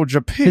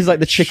Georgia peach. he's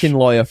like the chicken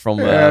lawyer from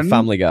Yeah,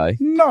 Family Guy.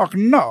 Knock,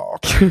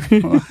 knock.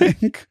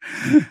 Like,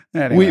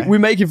 anyway. We're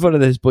making fun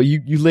of this, but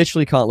you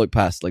literally can't look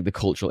past like the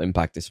cultural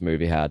impact this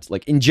movie had.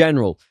 Like in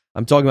general,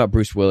 I'm talking about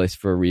Bruce Willis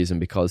for a reason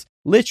because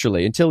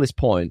literally until this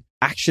point,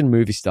 action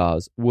movie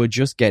stars were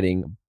just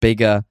getting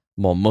bigger,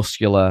 more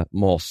muscular,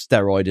 more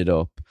steroided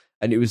up,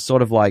 and it was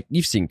sort of like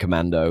you've seen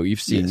Commando,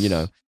 you've seen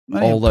Yes.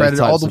 all those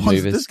Predator, all types the of ones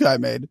movies. that this guy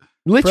made.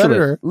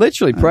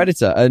 literally Yeah.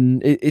 Predator,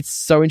 and it's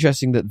so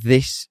interesting that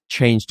this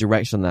changed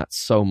direction on that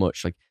so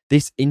much. Like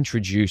this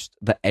introduced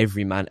the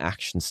everyman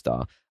action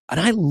star, and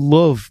I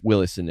love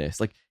Willis in this.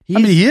 Like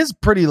He is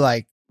pretty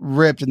like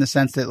ripped in the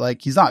sense that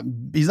like he's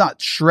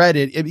not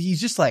shredded.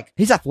 He's just like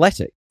he's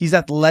athletic. he's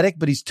athletic,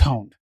 but he's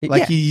toned.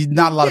 Like Yeah. he's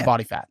not a lot Yeah. of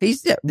body fat. But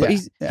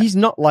Yeah. he's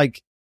not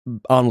like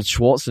Arnold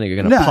Schwarzenegger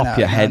going to pop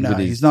your head with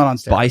his he's not on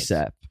steroids.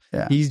 bicep.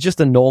 Yeah. He's just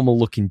a normal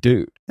looking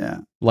dude. Yeah.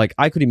 Like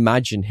I could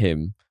imagine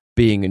him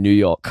being a New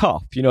York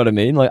cop. You know what I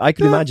mean? Like I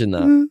could imagine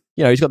that. Yeah.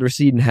 You know, he's got the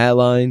receding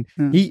hairline.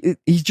 Yeah.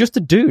 He's just a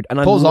dude, and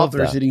Pulls I off love the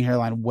that. receding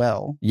hairline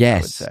well.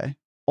 Yes. I would say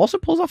Also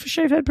pulls off a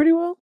shaved head pretty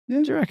well.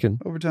 Yeah. Do you reckon?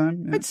 over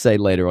time. Yeah. I'd say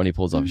later on he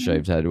pulls off a Mhm.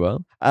 shaved head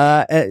well.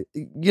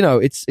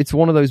 It's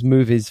one of those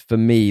movies for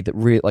me that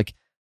really like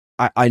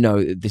I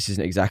know this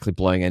isn't exactly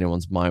blowing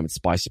anyone's mind with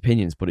spice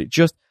opinions, but it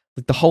just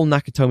like the whole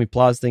Nakatomi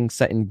Plaza thing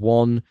set in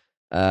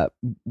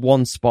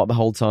one spot the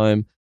whole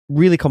time.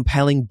 Really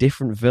compelling,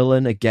 different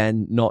villain.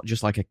 Again, not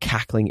just like a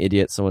cackling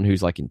idiot, someone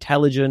who's like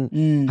intelligent,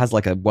 Mm. has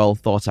like a well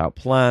thought out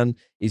plan,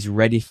 is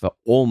ready for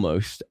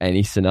almost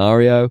any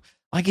scenario.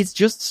 Like it's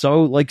just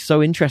so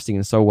interesting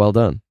and so well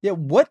done. Yeah.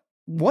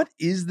 What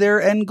is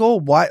their end goal?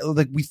 Why?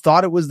 Like we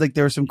thought it was like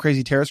there was some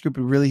crazy terrorist group,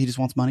 but really he just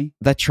wants money.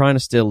 They're trying to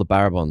steal the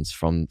Barabons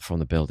from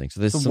the building. So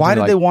there's So something why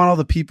did like- they want all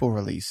the people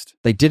released?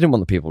 They didn't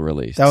want the people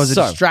released. That was a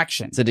So,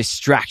 distraction. It's a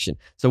distraction.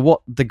 So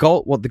what the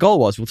goal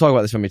was, we'll talk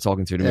about this when we're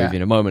talking through the Yeah. movie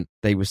in a moment.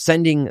 They were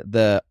sending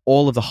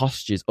all of the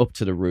hostages up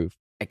to the roof,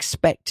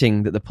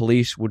 expecting that the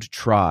police would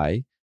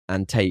try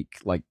and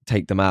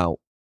take them out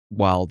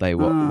while they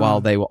were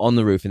on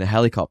the roof in the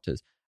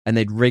helicopters. And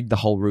they'd rig the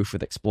whole roof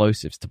with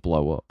explosives to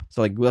blow up.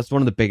 So like that's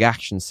one of the big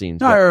action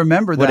scenes. No, I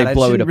remember where that. they I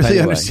blow it didn't up really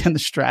anyway. understand the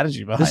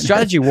strategy behind The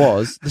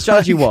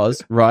strategy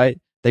was, right,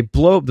 they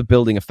blow up the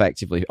building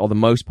effectively, or the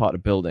most part of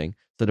the building,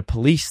 so the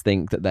police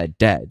think that they're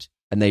dead,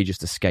 and they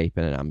just escape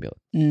in an ambulance.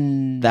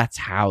 it. That's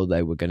how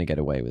they were going to get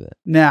away with it.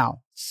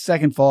 Now,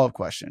 second follow-up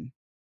question.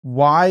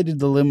 why did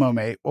the limo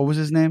mate, what was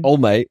his name?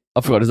 Old mate,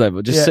 I forgot his name,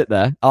 but just sit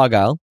there.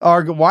 Argyle.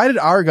 Why did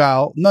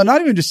Argyle? No,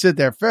 not even just sit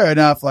there. Fair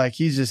enough. Like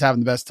he's just having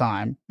the best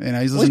time. You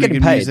know, he's listening to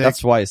getting good paid. music.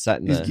 That's why he's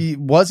sitting there.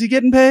 Was he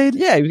getting paid?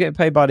 Yeah, he was getting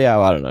paid by the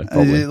hour. I don't know.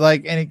 Probably.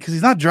 Because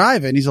he's not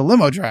driving. He's a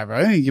limo driver.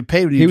 I think he get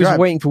paid when he was drive.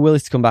 waiting for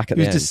Willis to come back at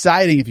the end. He was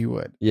deciding if he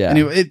would. Yeah.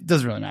 Anyway, it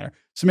doesn't really matter.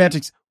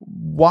 Semantics.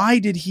 Why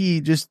did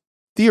he just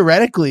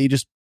theoretically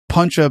just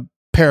punch a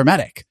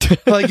paramedic?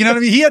 Like, you know what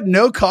I mean? He had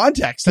no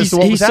context as to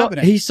what was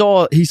happening. He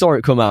saw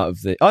it come out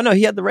of the. Oh no,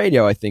 he had the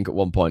radio. I think at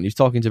one point he was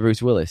talking to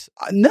Bruce Willis.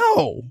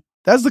 No,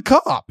 that's the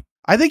cop.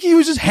 I think he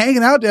was just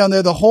hanging out down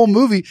there the whole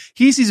movie.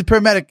 He sees a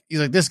paramedic. He's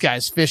like, this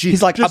guy's fishy.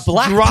 He's like, just a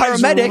black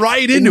drives paramedic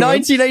right in into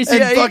 1988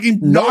 him and fucking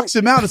knocks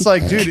him out. It's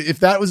like, dude, if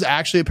that was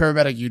actually a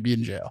paramedic, you'd be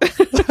in jail.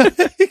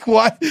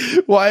 Like,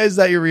 why is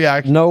that your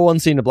reaction? No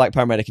one's seen a black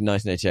paramedic in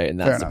 1988, and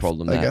that's the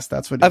problem. I guess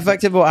that's what.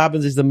 Effectively, what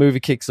happens is the movie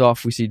kicks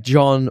off. We see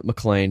John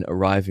McClane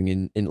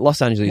arriving in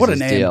Los Angeles. What a as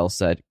name. DL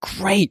said.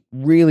 Great,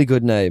 really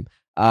good name.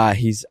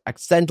 He's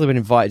accidentally been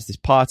invited to this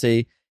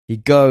party. He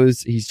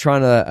goes. He's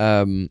trying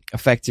to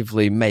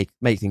effectively make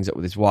things up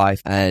with his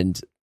wife, and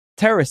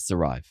terrorists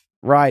arrive.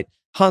 Right,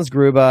 Hans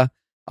Gruber.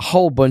 A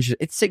whole bunch of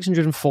it's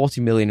 640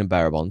 million in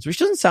bearer bonds, which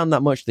doesn't sound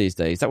that much these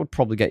days. That would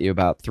probably get you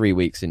about 3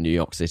 weeks in New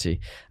York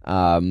City.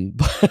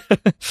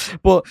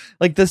 But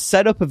like the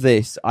setup of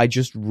this, I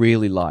just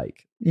really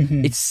like.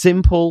 Mm-hmm. It's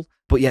simple,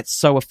 but yet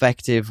so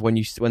effective when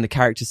the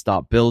characters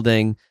start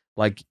building,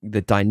 like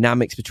the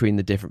dynamics between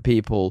the different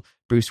people.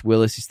 Bruce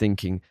Willis is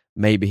thinking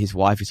maybe his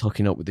wife is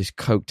hooking up with this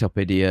coked up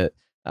idiot.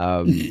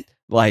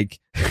 Like,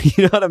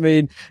 you know what I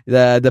mean?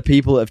 The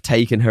people that have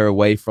taken her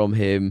away from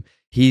him.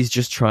 He's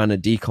just trying to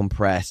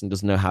decompress and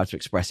doesn't know how to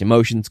express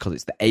emotions because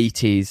it's the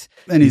 80s.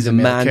 And he's a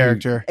man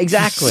character.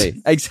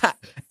 Exactly.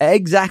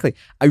 Exactly.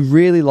 I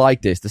really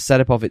like this. The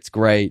setup of it's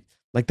great.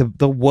 Like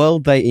the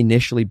world they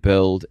initially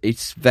build,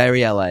 it's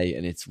very LA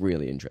and it's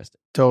really interesting.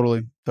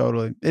 Totally.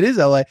 It is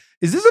LA.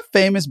 Is this a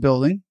famous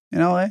building in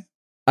LA?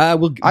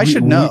 I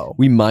should know.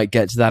 We might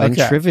get to that in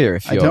trivia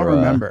if you're... I don't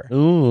remember.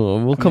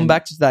 We'll come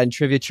back to that in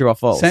trivia, true or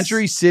false.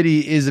 Century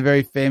City is a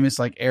very famous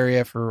like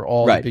area for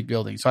all the big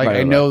buildings. So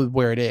I know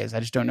where it is.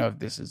 I just don't know if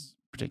this is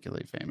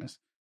particularly famous.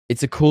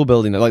 It's a cool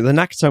building. Like the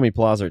Nakatomi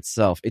Plaza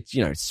itself, it's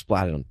it's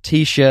splattered on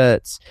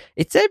t-shirts.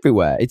 It's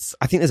everywhere.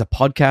 I think there's a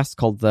podcast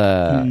called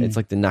it's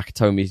like the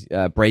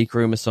Nakatomi Break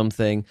Room or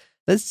something.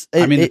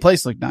 The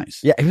place looked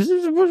nice. Yeah.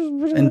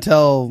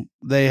 Until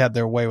they had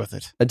their way with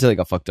it. Until they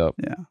got fucked up.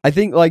 Yeah. I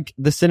think like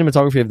the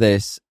cinematography of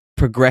this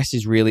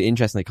progresses really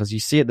interestingly because you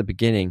see at the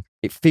beginning,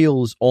 it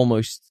feels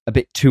almost a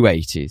bit too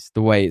 80s.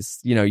 The way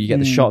it's, you get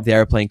the shot of the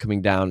airplane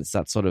coming down. It's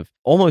that sort of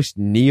almost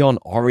neon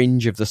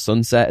orange of the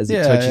sunset as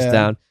it touches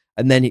down.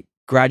 And then it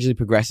gradually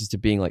progresses to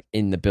being like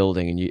in the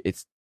building and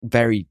it's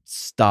very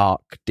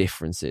stark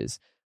differences.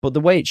 But the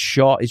way it's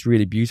shot is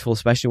really beautiful,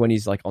 especially when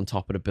he's like on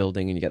top of the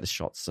building and you get the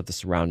shots of the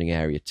surrounding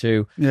area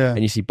too. Yeah. And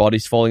you see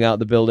bodies falling out of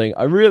the building.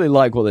 I really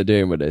like what they're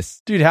doing with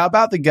this. Dude, how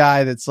about the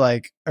guy that's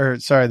like,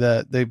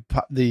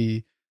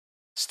 the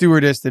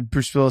stewardess that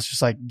Bruce Willis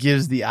just like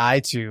gives the eye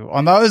to?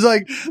 I was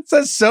like,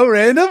 that's so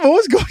random. What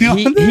was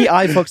going on there? He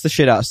eye fucks the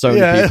shit out of so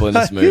many people in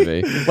this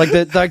movie.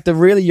 Like the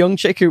really young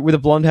chick who with the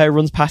blonde hair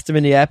runs past him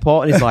in the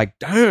airport and he's like,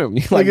 damn.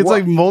 It's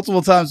like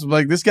multiple times.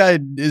 Like this guy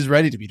is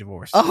ready to be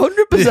divorced.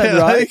 100%,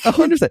 right?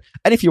 100%.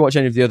 And if you watch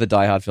any of the other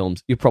Die Hard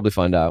films, you'll probably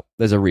find out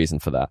there's a reason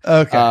for that.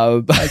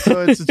 Okay.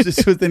 So it's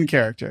just within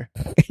character.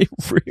 It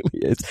really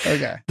is.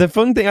 Okay. The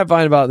fun thing I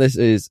find about this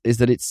is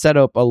that it's set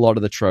up a lot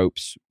of the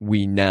tropes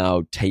we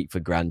now take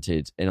for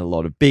granted in a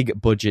lot of big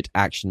budget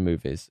action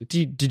movies.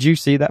 Did you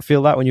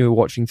feel that when you were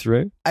watching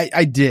through?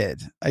 I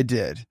did.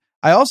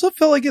 I also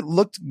felt like it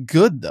looked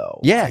good though.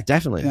 Yeah,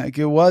 definitely. Like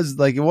it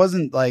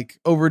wasn't like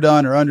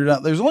overdone or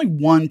underdone. There's only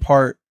one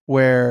part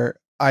where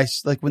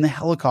when the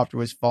helicopter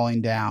was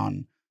falling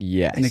down.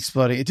 Yes. And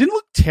exploding. It didn't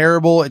look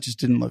terrible. It just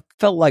didn't look...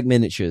 Felt like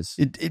miniatures.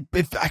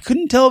 I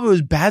couldn't tell if it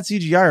was bad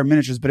CGI or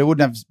miniatures, but it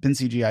wouldn't have been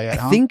CGI yet,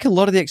 I think a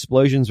lot of the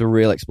explosions were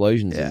real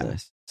explosions in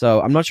this.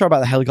 So I'm not sure about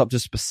the helicopter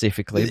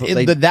specifically.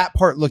 But that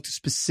part looked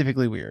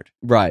specifically weird.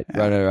 Right.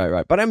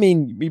 But I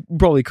mean, we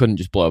probably couldn't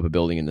just blow up a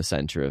building in the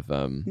center of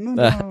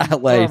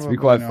LA, to be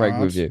quite frank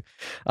with you.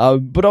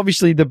 But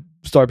obviously the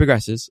story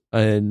progresses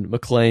and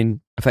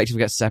McClane effectively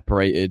gets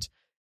separated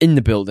in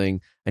the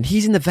building, and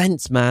he's in the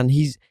vents, man.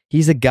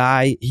 He's a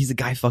guy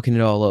fucking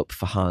it all up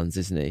for Hans,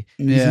 isn't he?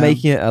 Yeah. He's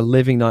making it a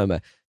living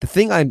nightmare. The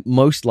thing I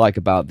most like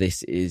about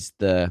this is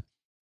the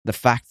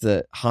fact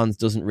that Hans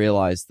doesn't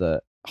realize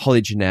that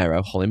Holly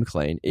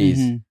McClane,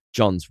 is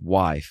John's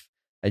wife.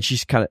 And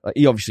she's kind of,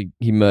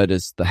 he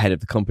murders the head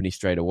of the company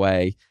straight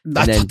away.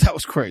 I thought that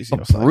was crazy.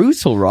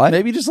 Brutal, right?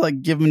 Maybe just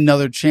like give him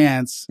another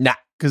chance. Nah.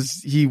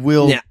 Because he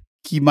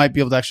might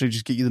be able to actually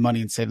just get you the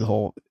money and save the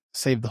whole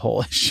save the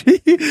whole issue.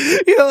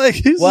 You know, like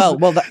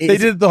they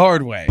did it the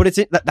hard way. But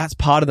that's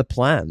part of the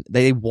plan.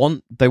 They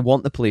want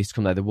the police to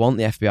come there. They want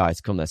the FBI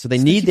to come there. So they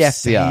need the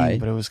FBI.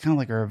 But it was kind of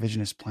like a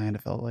revisionist plan.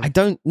 It felt like. I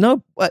don't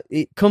know, but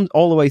it comes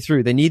all the way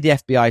through. They need the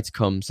FBI to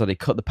come, so they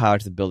cut the power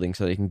to the building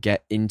so they can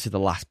get into the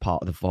last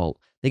part of the vault.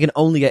 They can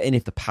only get in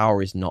if the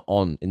power is not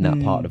on in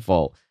that part of the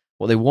vault.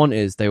 What they want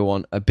is they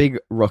want a big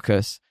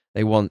ruckus.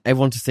 They want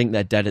everyone to think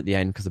they're dead at the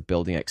end because the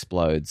building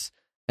explodes,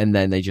 and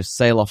then they just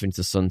sail off into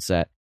the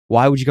sunset.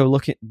 Why would you go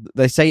looking?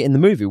 They say in the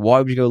movie, why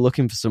would you go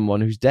looking for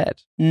someone who's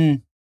dead?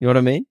 You know what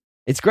I mean?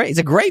 It's great. It's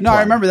a great plan. No,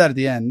 I remember that at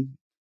the end.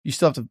 You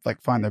still have to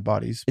like find their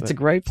bodies. But... It's a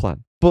great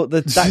plan. But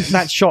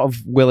that shot of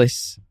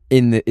Willis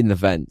in the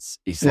vents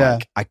is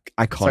like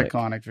iconic. It's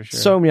iconic for sure.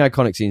 So many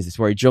iconic scenes. This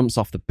where he jumps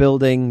off the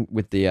building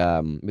with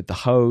the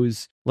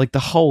hose. Like the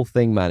whole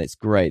thing, man. It's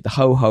great. The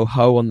ho ho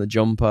ho on the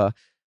jumper.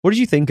 What did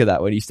you think of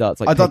that when he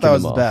starts like? I thought that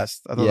was the off?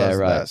 Best. I thought that was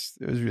the best.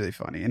 It was really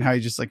funny, and how he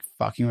just like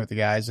fucking with the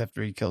guys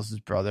after he kills his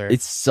brother.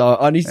 It's so,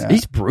 and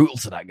he's brutal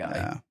to that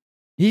guy.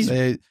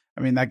 Yeah.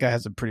 I mean, that guy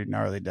has a pretty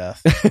gnarly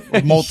death,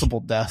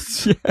 multiple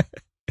deaths.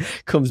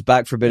 Comes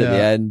back for a bit at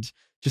the end,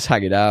 just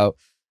hanging out.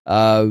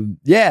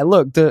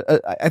 Look,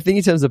 I think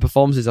in terms of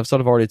performances, I've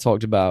sort of already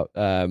talked about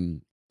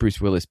Bruce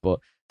Willis,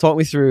 but talk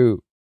me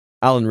through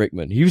Alan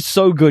Rickman. He was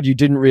so good you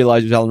didn't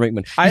realize it was Alan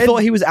Rickman. I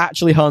thought he was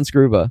actually Hans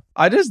Gruber.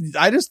 I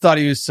just thought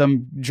he was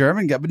some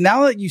German guy. But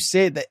now that you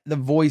say it, the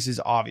voice is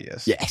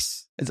obvious.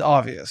 Yes. It's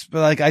obvious. But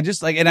like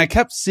and I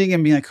kept seeing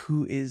him being like,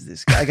 who is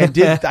this guy?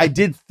 Like I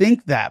did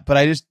think that, but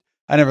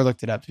I never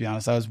looked it up, to be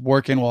honest. I was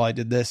working while I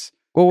did this.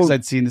 Because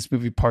I'd seen this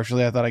movie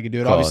partially. I thought I could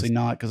do it. Obviously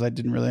not, because I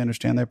didn't really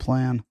understand their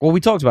plan. Well, we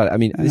talked about it. I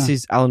mean, this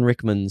is Alan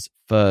Rickman's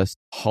first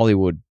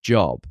Hollywood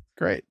job.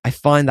 Great. I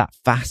find that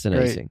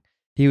fascinating. Great.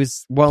 He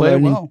was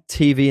well-known in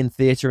TV and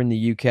theatre in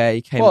the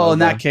UK. In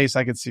that case,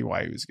 I could see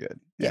why he was good.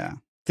 Yeah.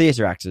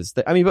 Theatre actors.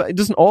 I mean, but it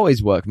doesn't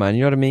always work, man.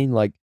 You know what I mean?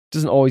 Like, it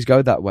doesn't always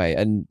go that way.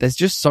 And there's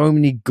just so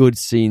many good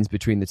scenes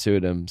between the two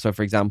of them. So,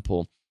 for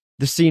example,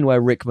 the scene where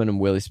Rickman and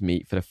Willis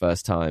meet for the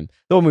first time,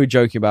 the one we were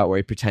joking about where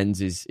he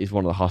pretends is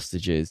one of the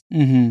hostages.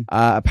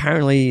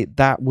 Apparently,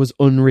 that was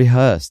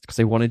unrehearsed because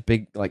they wanted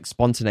big like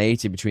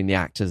spontaneity between the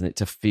actors and it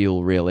to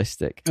feel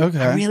realistic. Okay,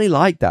 I really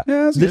like that.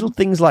 Yeah, little good.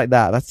 Things like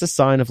that. That's the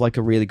sign of like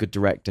a really good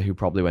director who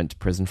probably went to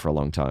prison for a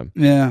long time.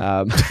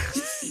 Yeah.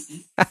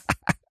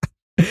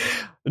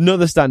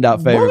 Another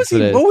standout favorite for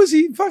this. What was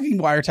he fucking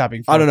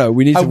wiretapping for? I don't know.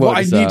 We need to work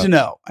this out.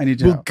 I need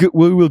to know.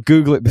 We will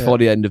Google it before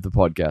the end of the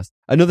podcast.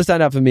 Another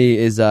standout for me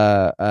is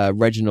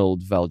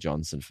Reginald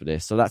VelJohnson for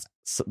this. So that's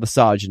the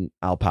Sergeant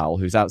Al Powell,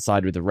 who's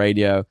outside with the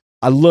radio.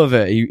 I love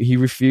it. He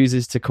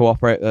refuses to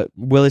cooperate.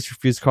 Willis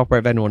refuses to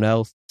cooperate with anyone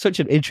else. Such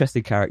an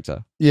interesting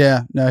character.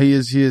 Yeah, no, he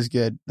is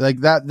good.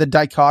 Like that, the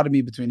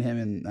dichotomy between him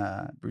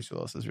and Bruce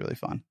Willis is really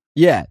fun.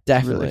 Yeah,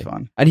 definitely. Really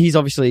fun. And he's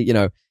obviously,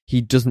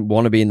 he doesn't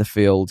want to be in the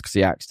field because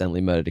he accidentally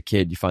murdered a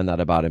kid. You find that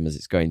about him as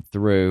it's going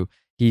through.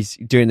 He's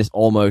doing this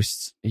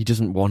he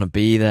doesn't want to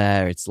be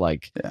there. It's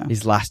like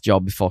his last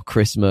job before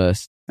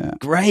Christmas. Yeah.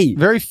 Great.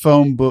 Very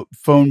phone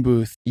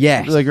booth.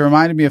 Yes. Like it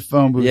reminded me of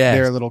phone booth. Yes.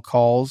 Their little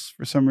calls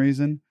for some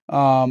reason.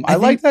 I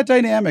like that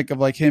dynamic of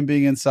like him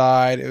being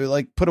inside. It would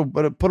like put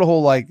a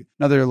whole like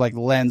another like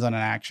lens on an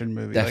action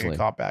movie, definitely. Like a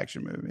cop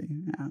action movie.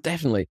 Yeah.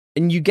 Definitely.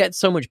 And you get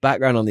so much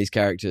background on these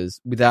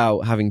characters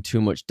without having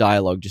too much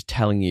dialogue, just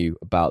telling you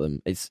about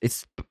them.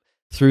 It's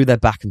through their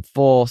back and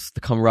forth,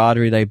 the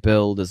camaraderie they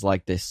build as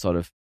like this sort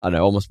of, I don't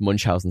know, almost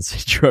Munchausen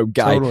syndrome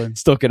guy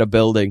stuck in a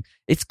building.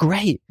 It's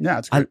great. Yeah,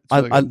 it's great.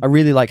 I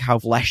really like how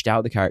fleshed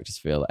out the characters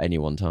feel at any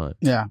one time.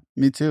 Yeah,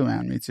 me too,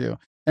 man. Me too.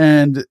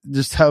 And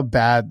just how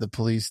bad the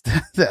police,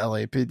 the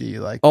LAPD,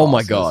 like. Oh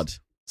my God.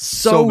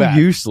 So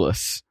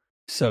useless.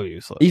 So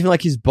useless. Even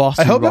like his boss.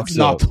 I hope that's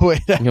not the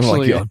way it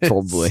actually oh my God,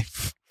 probably.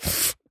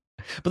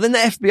 But then the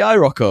FBI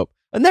rock up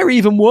and they're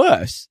even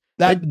worse.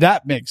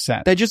 That makes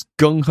sense. They're just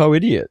gung-ho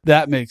idiots.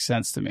 That makes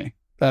sense to me.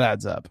 That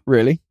adds up.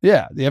 Really?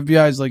 Yeah. The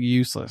FBI is like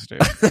useless, dude.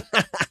 The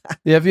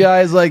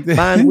FBI is like...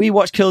 Man, we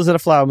watch Killers of the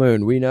Flower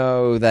Moon. We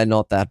know they're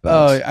not that bad.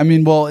 Oh, I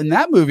mean, well, in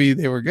that movie,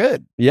 they were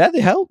good. Yeah,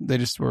 they helped. They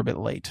just were a bit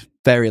late.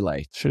 Very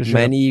late.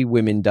 Many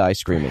women die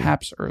screaming.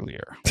 Perhaps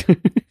earlier.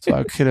 So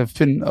I could have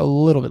been a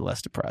little bit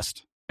less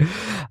depressed.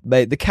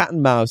 Mate, the cat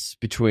and mouse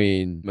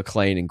between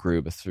McClane and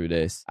Gruber through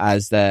this,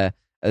 as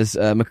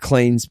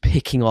McClane's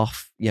picking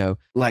off,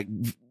 like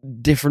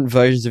different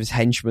versions of his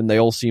henchmen. They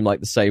all seem like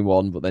the same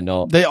one, but they're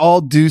not. They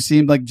all do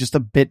seem like just a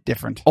bit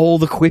different. All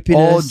the quippiness.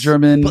 All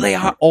German. But they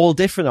are all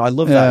different. I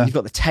love that. You've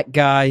got the tech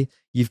guy.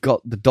 You've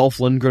got the Dolph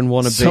Lundgren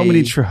wannabe. So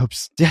many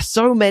tropes. There's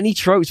so many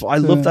tropes. I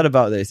love that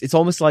about this. It's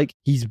almost like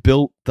he's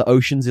built the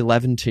Ocean's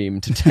 11 team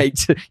to take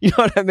to, you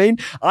know what I mean?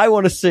 I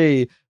want to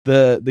see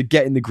the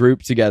getting the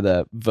group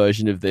together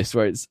version of this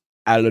where it's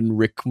Alan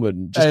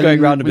Rickman just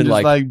going around and being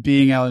like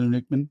being Alan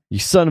Rickman. You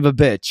son of a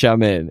bitch,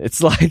 I'm in.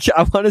 It's like,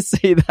 I want to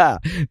see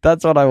that.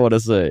 That's what I want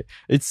to see.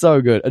 It's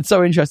so good and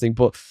so interesting.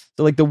 But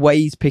so like the way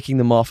he's picking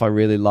them off, I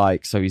really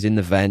like. So he's in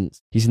the vent,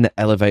 he's in the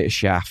elevator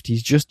shaft.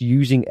 He's just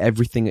using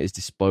everything at his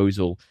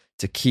disposal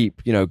to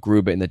keep,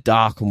 Gruber in the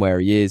dark on where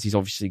he is. He's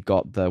obviously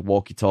got the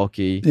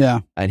walkie-talkie,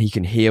 and he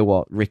can hear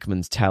what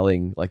Rickman's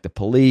telling, like the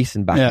police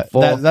and back and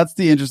forth. That's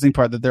the interesting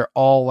part, that they're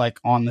all like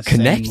on the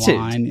connected. Same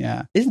line.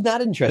 Yeah, isn't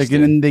that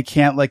interesting? They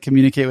can't like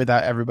communicate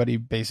without everybody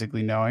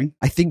basically knowing.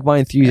 I think my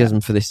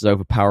enthusiasm for this is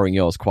overpowering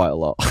yours quite a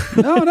lot.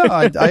 No,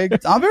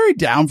 I'm very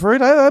down for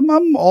it.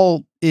 I'm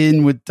all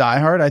in with Die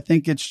Hard. I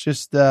think it's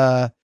just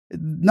not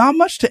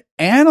much to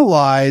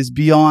analyze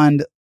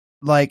beyond,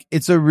 like,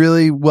 it's a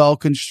really well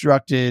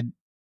constructed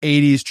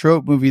 80s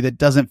trope movie that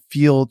doesn't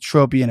feel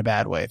tropey in a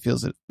bad way. It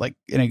feels it like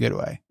in a good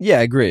way.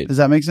 Yeah, agreed. Does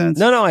that make sense?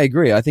 No, I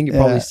agree. I think it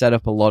probably set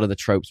up a lot of the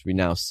tropes we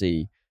now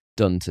see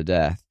done to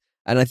death.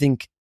 And I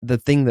think the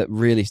thing that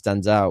really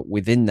stands out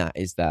within that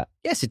is that,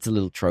 yes, it's a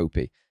little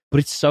tropey, but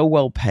it's so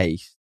well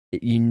paced.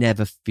 You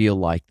never feel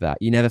like that.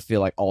 You never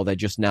feel like, oh, they're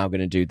just now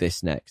going to do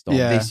this next, or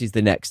this is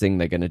the next thing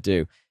they're going to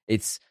do.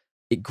 It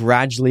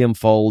gradually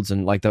unfolds,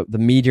 and like the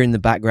media in the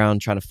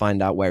background trying to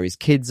find out where his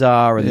kids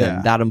are, and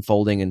then that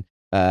unfolding,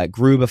 and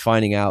Gruber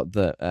finding out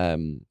that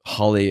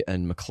Holly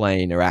and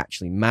McClane are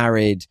actually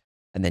married,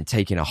 and then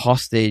taking a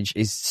hostage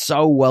is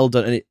so well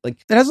done. And it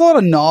has a lot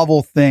of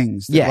novel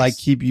things that like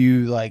keep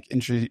you like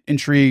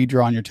intrigued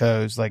or on your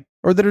toes, like,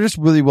 or that are just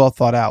really well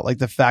thought out. Like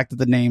the fact that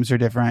the names are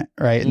different,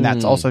 right? And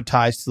that's also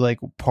ties to like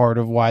part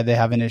of why they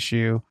have an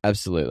issue.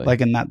 Absolutely.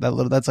 Like in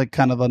that's like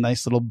kind of a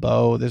nice little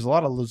bow. There's a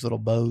lot of those little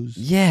bows.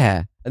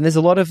 Yeah. And there's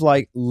a lot of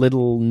like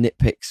little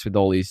nitpicks with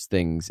all these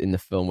things in the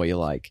film where you're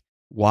like,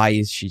 why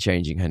is she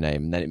changing her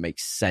name? And then it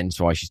makes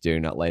sense why she's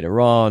doing that later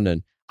on.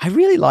 And I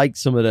really like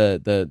some of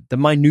the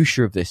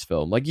minutiae of this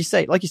film. Like you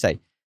say,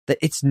 that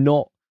it's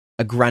not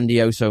a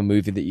grandioso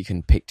movie that you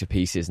can pick to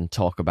pieces and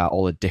talk about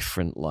all the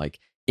different like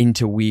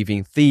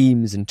interweaving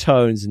themes and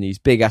tones and these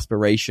big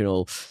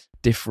aspirational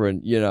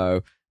different,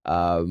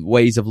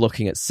 ways of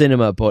looking at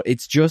cinema. But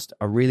it's just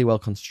a really well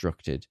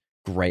constructed,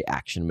 great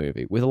action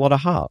movie with a lot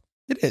of heart.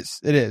 It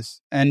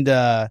is. And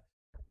I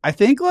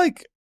think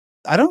like,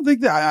 I don't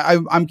think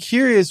that I'm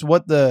curious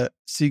what the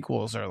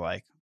sequels are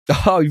like.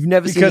 Oh, you've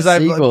never seen the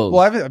sequels?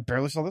 I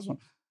barely saw this one.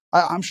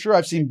 I'm sure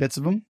I've seen bits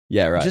of them.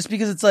 Yeah, right. Just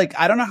because it's like,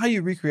 I don't know how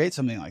you recreate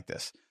something like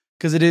this,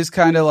 because it is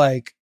kind of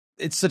like,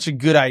 it's such a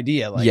good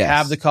idea. Like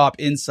have the cop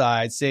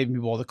inside saving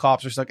people. The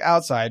cops are stuck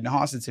outside in a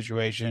hostage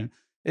situation.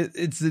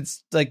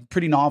 It's like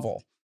pretty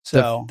novel.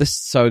 So the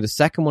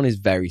second one is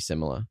very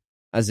similar,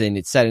 as in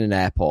it's set in an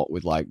airport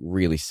with like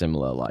really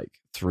similar like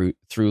through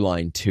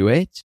line to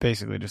it.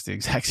 Basically just the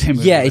exact same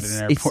movie. Yeah, in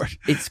an airport.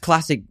 It's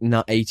classic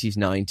 80s,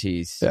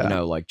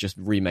 90s, like just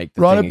remake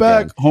the Run thing it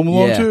back, again. Home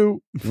Alone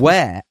 2.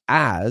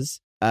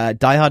 Whereas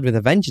Die Hard with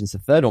a Vengeance, the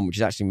third one, which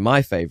is actually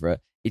my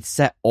favorite, it's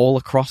set all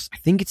across, I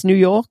think it's New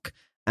York,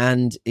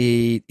 and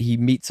he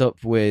meets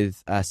up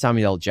with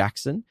Samuel L.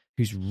 Jackson,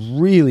 who's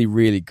really,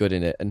 really good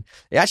in it. And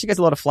it actually gets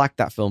a lot of flack,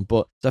 that film.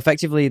 But so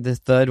effectively, the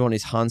third one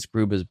is Hans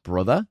Gruber's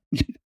brother.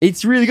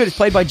 It's really good. It's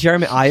played by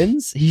Jeremy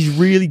Irons. He's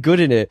really good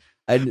in it.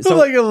 And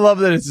so, I love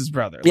that it's his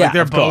brother. Yeah, like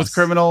they're both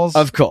criminals.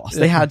 Of course,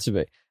 they had to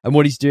be. And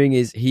what he's doing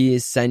is he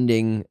is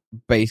sending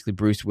basically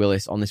Bruce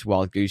Willis on this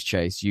wild goose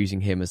chase, using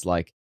him as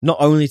like, not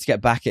only to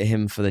get back at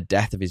him for the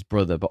death of his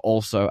brother, but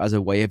also as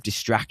a way of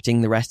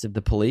distracting the rest of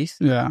the police.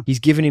 Yeah. He's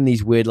giving him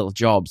these weird little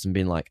jobs and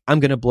being like, I'm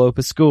going to blow up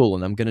a school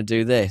and I'm going to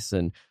do this,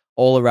 and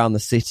all around the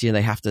city, and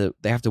they have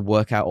to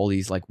work out all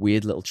these like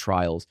weird little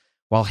trials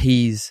while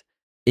he's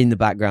in the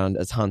background,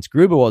 as Hans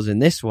Gruber was in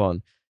this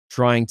one,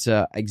 trying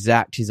to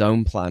exact his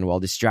own plan while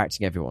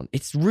distracting everyone.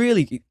 It's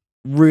really,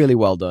 really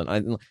well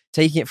done.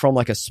 Taking it from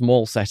like a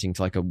small setting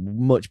to like a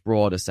much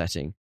broader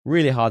setting.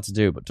 Really hard to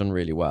do, but done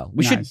really well.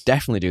 We should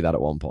definitely do that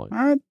at one point.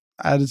 All right.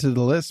 Add it to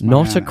the list.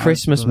 Not a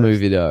Christmas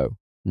movie, though.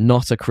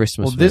 Not a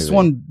Christmas movie.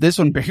 This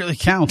one barely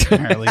counts,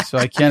 apparently, so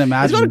I can't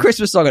imagine. It's not a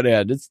Christmas song at the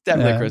end. It's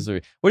definitely a Christmas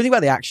movie. What do you think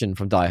about the action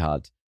from Die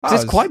Hard?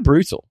 It's quite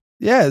brutal.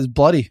 Yeah, it's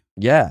bloody.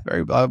 Yeah.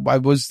 I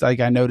was like,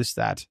 I noticed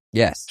that.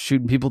 Yes.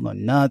 Shooting people in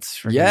the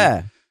nuts.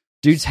 Yeah.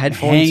 Dude's head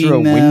falling through a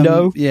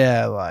window.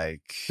 Yeah, like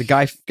the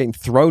guy getting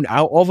thrown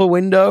out of a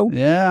window.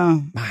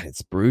 Yeah. Man,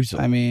 it's brutal.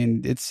 I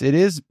mean, it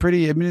is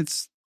pretty. I mean,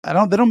 they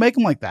don't make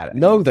them like that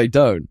anymore. No, they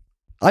don't.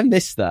 I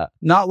miss that.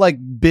 Not like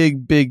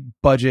big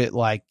budget,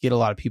 like get a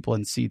lot of people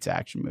in seats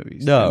action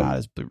movies. No.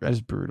 They're not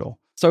as brutal.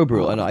 So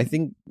brutal. And I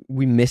think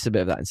we miss a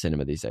bit of that in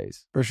cinema these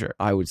days. For sure.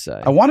 I would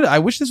say. I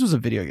wish this was a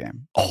video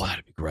game. Oh,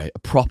 that'd be great. A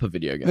proper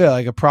video game. Yeah,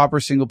 like a proper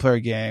single player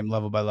game,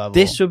 level by level.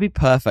 This would be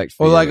perfect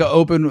for or you. like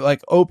open,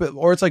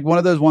 or it's like one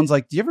of those ones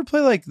like, do you ever play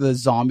like the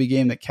zombie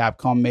game that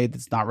Capcom made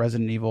that's not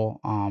Resident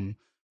Evil?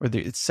 Where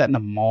it's set in a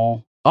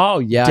mall. Oh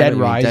yeah. Dead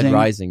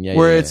Rising. Yeah.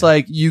 Where it's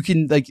like, you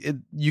can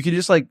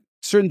just like,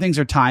 certain things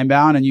are time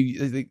bound, and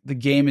the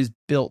game is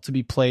built to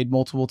be played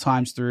multiple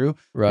times through,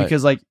 right?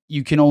 Because like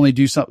you can only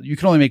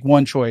make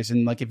one choice,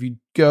 and like if you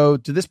go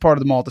to this part of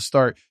the mall at the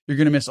start, you're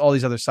going to miss all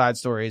these other side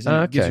stories,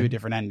 and it gives you a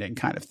different ending,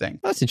 kind of thing.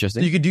 That's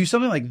interesting. So you could do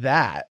something like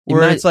that,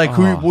 where it's like,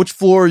 which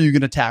floor are you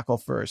going to tackle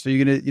first? Are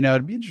you going to,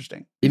 it'd be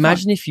interesting.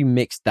 Imagine if you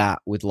mixed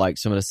that with like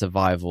some of the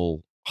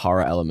survival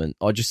horror element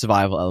or just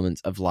survival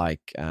elements of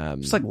like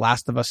Just like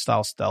Last of Us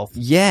style stealth.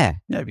 yeah,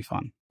 It'd be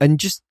fun. and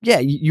just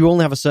you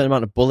only have a certain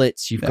amount of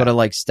bullets. You've Yeah. got to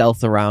like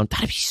stealth around.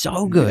 That'd be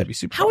so good. That'd be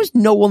super How fun. has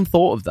no one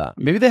thought of that?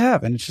 Maybe they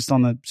have, and it's just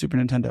on the Super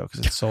Nintendo because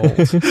it's sold.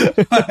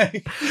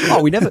 Like-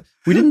 Oh, we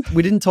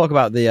didn't talk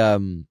about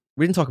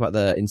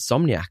the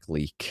Insomniac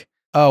leak.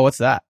 Oh, what's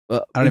that? I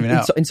don't even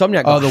know.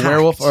 Insomniac. Oh, got the hacked.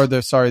 werewolf or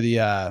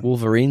the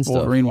Wolverine stuff.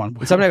 Wolverine one.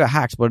 Insomniac got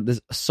hacked, but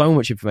there's so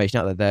much information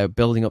out there. They're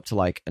building up to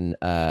like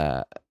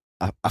a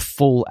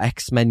full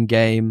X-Men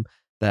game.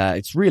 That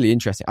it's really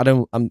interesting.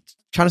 I'm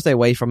trying to stay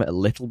away from it a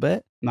little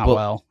bit. Not but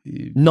well.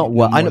 Not know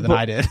well. more I know, than but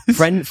I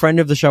did. friend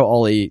of the show,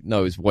 Ollie,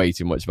 knows way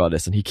too much about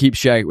this, and he keeps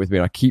sharing it with me,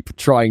 and I keep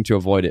trying to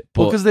avoid it.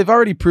 But Because they've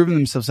already proven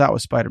themselves out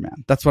with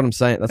Spider-Man. that's what I'm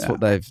saying. That's Yeah.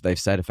 what they've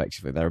said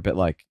effectively. They're a bit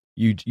like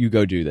you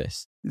go do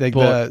this. Like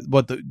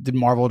But- did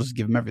Marvel just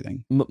give them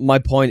everything? My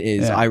point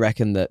is, Yeah. I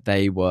reckon that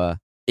they were,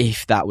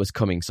 if that was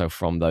coming, so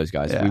from those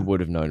guys, Yeah. we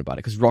would have known about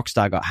it because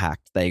Rockstar got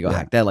hacked. They got Yeah.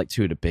 hacked. They're like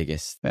two of the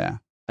biggest. Yeah.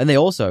 And they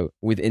also,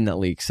 within that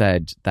leak,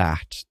 said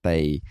that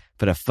they,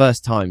 for the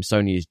first time,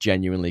 Sony is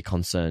genuinely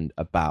concerned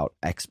about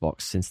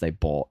Xbox since they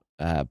bought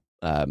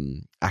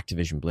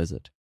Activision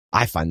Blizzard.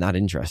 I find that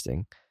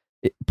interesting.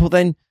 But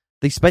then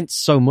they spent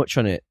so much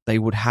on it, they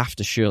would have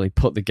to surely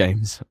put the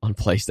games on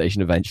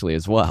PlayStation eventually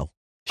as well.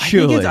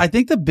 Surely. I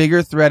think the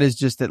bigger threat is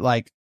just that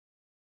like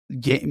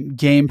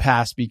Game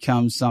Pass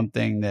becomes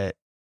something that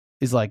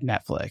is like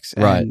Netflix,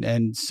 Right.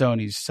 and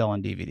Sony's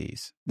selling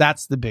DVDs.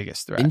 That's the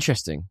biggest threat.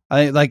 Interesting.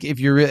 I like if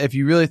you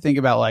really think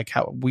about like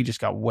how we just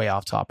got way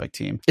off topic,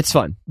 team. It's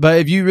fun. But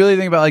if you really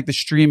think about like the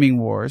streaming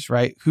wars,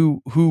 right?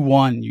 Who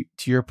won?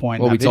 To your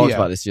point, Well, in we that talked video.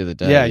 about this the other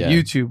day. Yeah,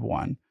 YouTube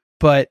won,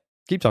 but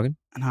Keep talking.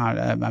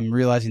 I'm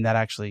realizing that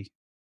actually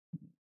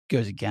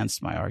goes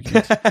against my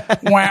argument.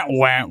 Wah,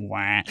 wah,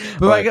 wah.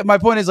 But Right. like, my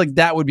point is like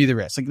that would be the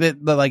risk. Like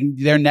like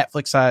they're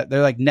Netflix,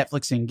 they're like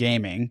Netflixing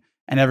gaming,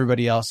 and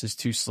everybody else is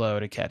too slow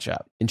to catch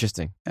up.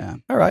 Interesting. Yeah.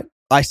 All right.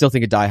 I still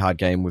think a Die Hard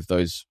game with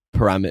those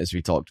parameters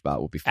we talked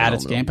about would be Add phenomenal.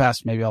 its Game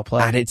Pass, maybe I'll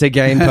play. Add it to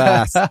Game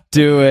Pass.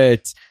 Do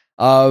it.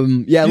 Yeah,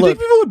 you look. think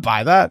people would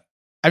buy that?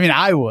 I mean,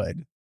 I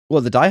would.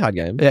 Well, the Die Hard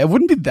game. Yeah, it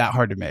wouldn't be that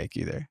hard to make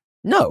either.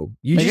 No,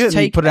 you Make just it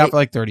and put it out a- for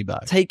like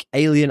 $30. take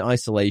Alien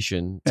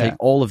Isolation, take Yeah.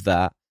 all of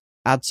that,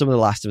 add some of the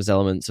Last of Us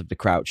elements of the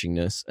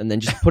crouchingness, and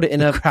then just put it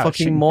in a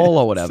fucking Crouchingness. mall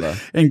or whatever.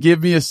 And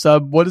give me a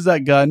sub. What is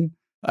that gun?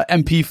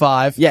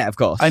 MP5. Yeah, of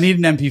course. I need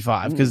an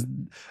MP5 because.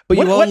 But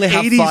you only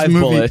have 5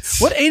 bullets.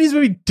 What 80s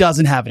movie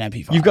doesn't have an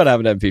MP5? You've got to have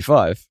an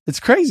MP5. It's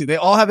crazy. They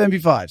all have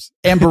MP5s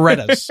and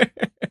Berettas.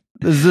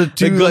 There's the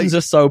two The guns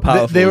are so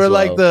powerful. They were as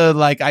like well. the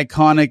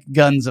iconic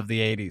guns of the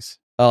 80s.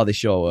 Oh, they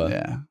sure were.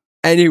 Yeah.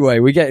 Anyway,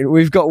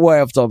 we've got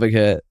way off topic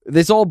here.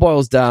 This all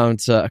boils down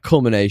to a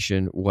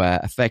culmination where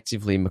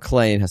effectively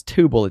McClane has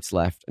 2 bullets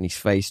left and he's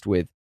faced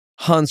with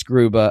Hans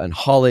Gruber and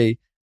Holly,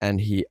 and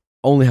he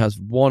only has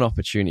one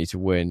opportunity to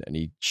win, and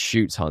he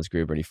shoots Hans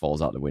Gruber and he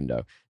falls out the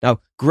window. Now,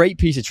 great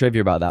piece of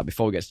trivia about that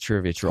before we get to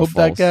trivia, true or Hope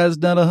that false. guy's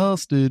not a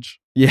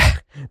hostage. Yeah,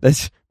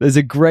 there's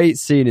a great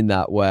scene in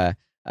that where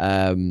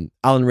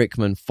Alan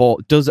Rickman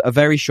does a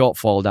very short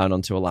fall down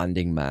onto a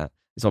landing mat.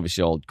 It's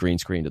obviously all green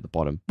screened at the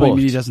bottom, What do you but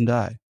mean he doesn't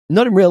die?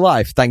 not in real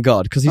life, thank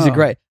God, because he's a Oh,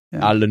 great yeah.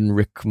 Alan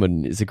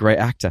Rickman is a great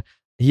actor.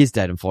 He is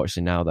dead,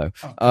 unfortunately, now though.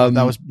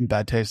 That was in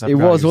bad taste. I It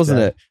forgot he was, wasn't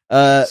dead.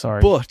 it?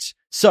 Sorry. But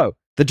so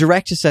the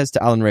director says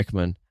to Alan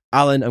Rickman,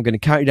 "Alan, I'm going to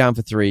count you down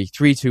for 3,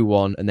 3, 2,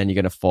 1, and then you're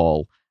going to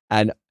fall."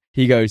 And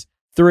he goes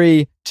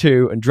 3,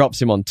 2, and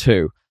drops him on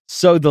 2.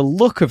 So the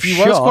look of He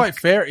shock. was quite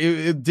fair.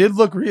 It did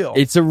look real.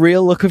 It's a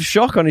real look of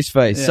shock on his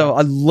face. Yeah. So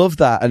I love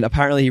that. And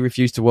apparently he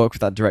refused to work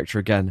with that director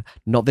again.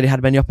 Not that he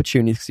had many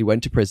opportunities because he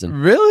went to prison.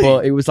 really?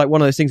 But it was like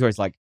one of those things where it's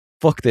like,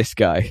 fuck this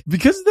guy.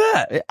 Because of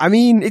that. I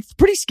mean, it's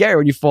pretty scary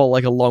when you fall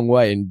like a long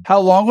way. And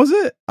How long was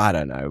it? I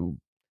don't know.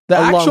 The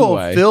A long actual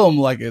way. film,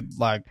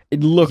 It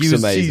looks he's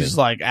amazing.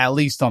 like at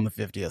least on the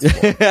 50th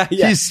floor.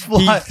 Yeah. He's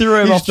He threw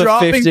him he's off the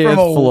dropping 50th from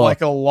floor.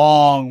 like a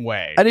long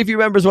way. And if you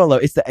remember as well, though,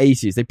 it's the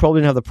 80s. They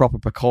probably didn't have the proper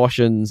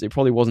precautions. It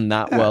probably wasn't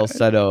that well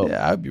set up.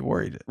 Yeah, I'd be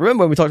worried.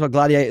 Remember when we talked about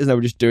Gladiators and they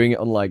were just doing it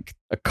on like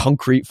a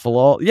concrete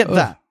floor? Yeah,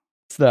 Ugh.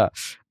 that's that.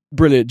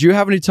 Brilliant. Do you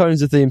have any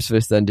tones or themes for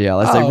this then,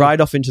 DL? As they Oh. ride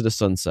off into the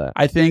sunset.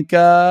 I think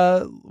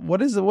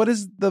what is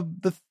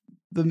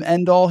the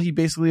end all? He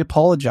basically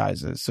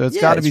apologizes, so it's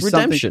got to be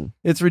redemption. something.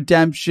 It's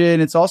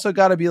redemption. It's also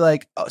got to be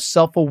like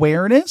self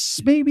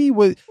awareness, maybe.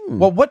 Well,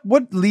 what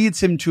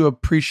leads him to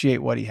appreciate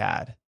what he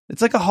had?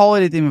 It's like a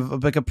holiday theme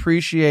of like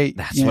appreciate.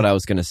 That's what I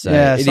was going to say.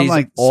 Yeah, It something is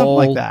like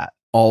all that.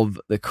 of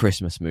the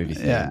Christmas movie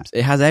themes. Yeah.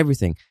 It has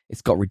everything.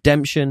 It's got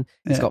redemption.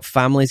 It's Yeah. got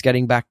families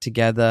getting back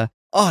together.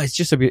 Oh, it's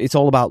just it's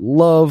all about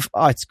love.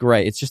 Oh, it's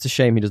great. It's just a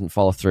shame he doesn't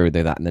follow through with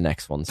that in the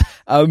next ones.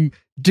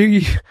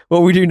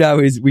 What we do now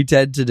is we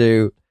tend to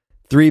do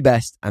 3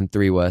 best and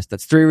 3 worst.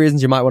 That's 3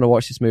 reasons you might want to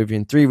watch this movie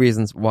and 3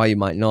 reasons why you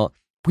might not.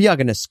 We are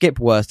going to skip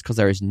worst because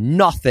there is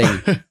nothing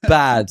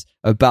bad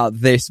about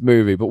this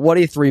movie. But what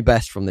are your 3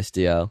 best from this,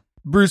 DL?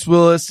 Bruce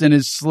Willis and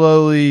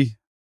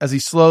as he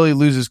slowly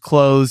loses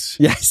clothes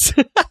Yes.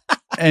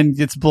 and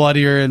gets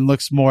bloodier and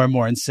looks more and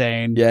more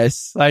insane.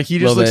 Yes. Like he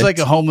just Love looks it. like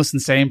a homeless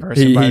insane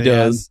person. He by the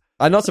does.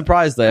 I'm not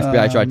surprised the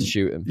FBI tried to Um,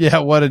 shoot him. end. Yeah,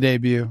 what a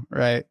debut,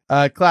 right?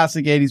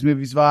 Classic 80s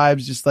movies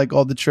vibes, just like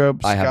all the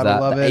tropes. I have Gotta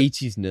that. love The it.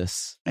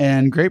 80s-ness.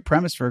 And great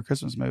premise for a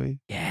Christmas movie.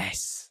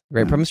 Yes.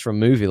 Great Yeah. premise for a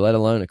movie, let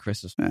alone a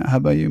Christmas. Yeah, how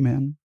about you,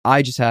 man?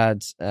 I just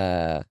had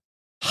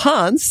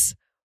Hans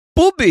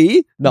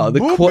Bubby. No, the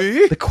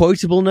Bubby? the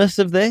quotableness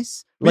of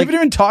this. We Like, haven't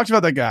even talked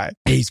about that guy.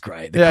 he's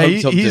great. The Yeah,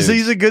 coked up dude.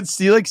 he's a good.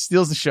 He like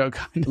steals the show,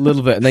 kind a of.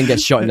 little bit and then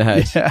gets shot in the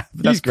head. Yeah,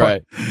 He's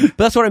great. But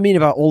that's what I mean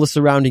about all the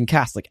surrounding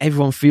cast. Like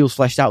everyone feels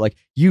fleshed out. Like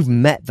you've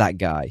met that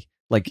guy.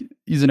 Like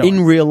He's an in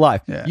real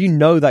life. Yeah. You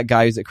know that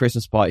guy who's at a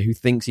Christmas party who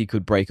thinks he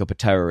could break up a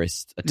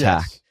terrorist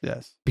attack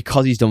Yes.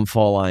 because he's done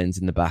 4 lines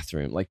in the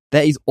bathroom. Like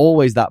there is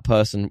always that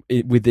person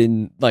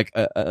within like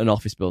an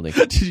office building.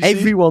 Did you see-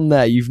 Everyone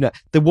there, you've met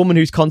the woman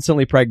who's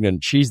constantly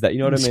pregnant. She's there. You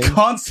know what I He's mean?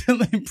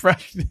 constantly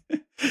pregnant.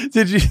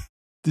 Did you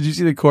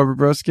see the Corbett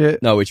Bro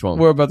skit? No, which one?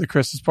 We're about the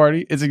Christmas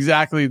party. It's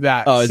exactly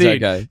that. Oh, is scene. that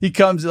guy? He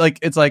comes like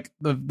it's like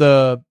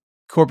the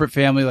corporate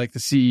family, like the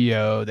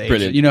CEO, the Brilliant.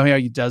 agent. You know how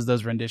he does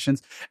those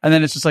renditions, and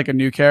then it's just like a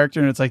new character,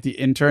 and it's like the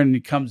intern, and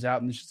he comes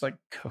out, and it's just like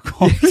Coke.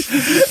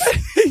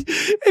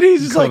 And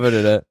he's just like, Covered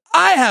in it.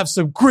 I have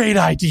some great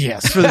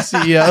ideas for the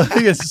CEO.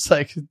 It's just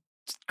like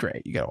it's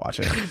great. You gotta watch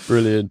it.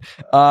 Brilliant.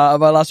 My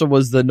last one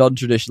was the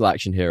non-traditional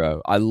action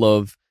hero. I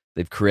love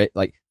they've created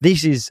like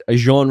this is a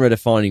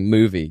genre-defining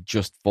movie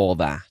just for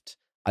that.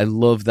 I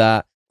love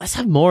that. Let's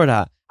have more of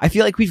that. I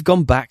feel like we've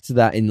gone back to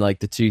that in like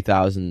the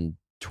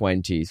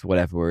 2020s,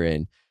 whatever we're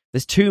in.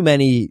 There's too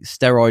many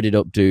steroided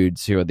up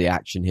dudes who are the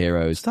action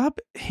heroes. Stop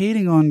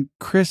hating on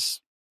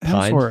Chris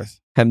Kind. Hemsworth.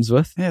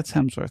 Hemsworth, Yeah, it's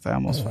Hemsworth. I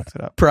almost fucked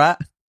it up. Pratt.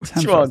 It's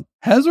Which Hemsworth. one?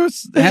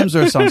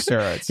 Hemsworth's on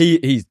steroids.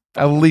 He's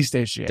At least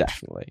HGH.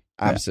 definitely,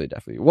 absolutely,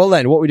 definitely. Well,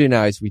 then what we do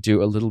now is we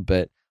do a little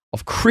bit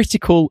of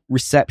critical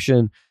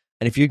reception.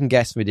 And if you can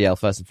guess, Midiel,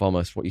 first and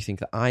foremost, what you think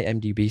the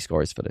IMDb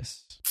score is for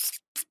this.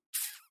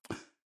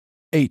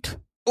 8.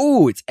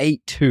 Oh, it's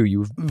 8.2. You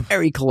were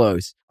very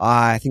close.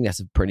 I think that's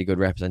a pretty good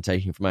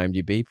representation from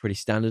IMDb. Pretty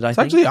standard, I It's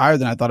think. actually higher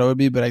than I thought it would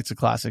be, but it's a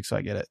classic, so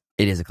I get it.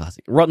 It is a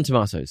classic. Rotten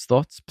Tomatoes,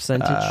 thoughts,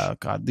 percentage? Oh,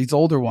 God. These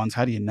older ones,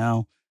 how do you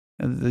know?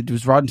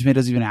 Was Rotten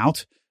Tomatoes even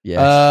out?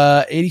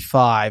 Yes.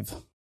 85.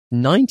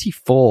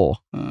 94.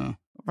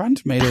 Rotten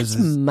Tomatoes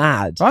That's is...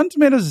 mad. Rotten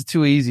Tomatoes is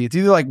too easy. It's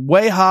either like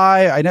way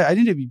high. I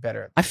need to be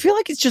better. I feel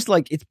like it's just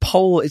like, it's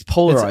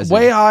polarizing. It's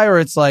way high or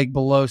it's like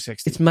below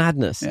 60. It's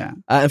madness. Yeah.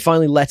 And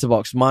finally,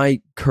 Letterboxd,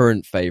 my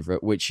current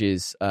favorite, which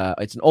is,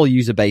 it's an all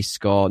user-based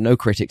score, no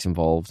critics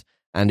involved,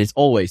 and it's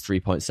always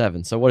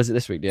 3.7. So what is it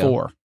this week, Deal?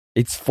 4.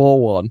 It's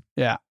 4.1.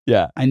 Yeah.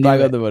 Yeah. I knew Bang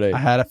it. on the money. I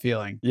had a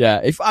feeling.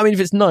 Yeah. If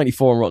it's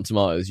 94 on Rotten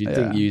Tomatoes, you'd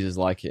think Yeah. users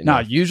like it. No,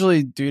 enough.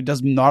 usually, dude, it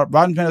does not.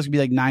 Rotten Tomatoes can be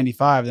like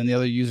 95, then the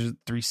other users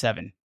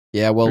 3.7,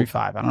 Yeah, well, 3.5.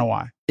 I don't know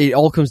why. it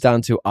all comes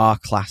down to our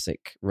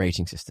classic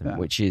rating system, Yeah.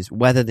 which is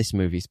whether this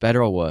movie is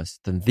better or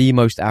worse than the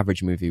most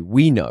average movie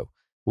we know,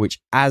 which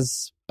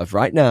as of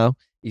right now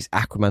is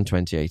Aquaman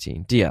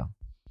 2018. DL,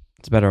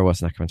 it's better or worse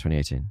than Aquaman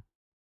 2018?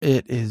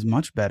 It is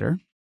much better,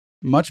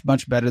 much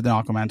better than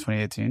Aquaman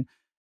 2018,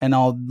 and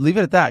I'll leave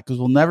it at that because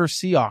we'll never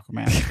see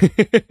Aquaman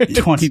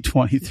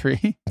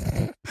 2023.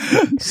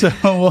 So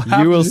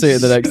You will see it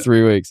in the next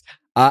 3 weeks.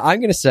 I'm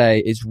going to say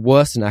it's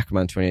worse than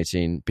Aquaman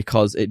 2018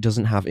 because it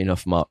doesn't have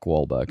enough Mark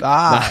Wahlberg.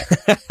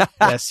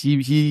 Yes,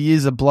 he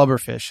is a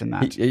blubberfish in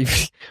that.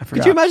 I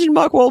Could you imagine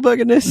Mark Wahlberg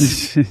in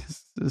this?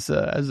 as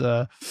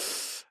a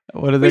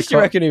what are they Who do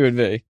you reckon he would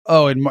be?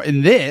 Oh,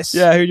 in this,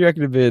 Yeah, who do you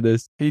reckon would be in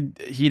this?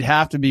 he'd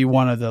have to be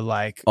one of the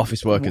like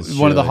Office workers.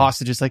 one of the surely.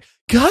 hostages. Like,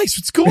 guys,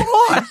 what's going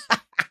on?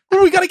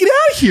 We got to get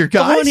out of here,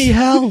 guys. I need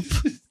help.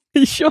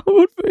 He sure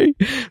would be.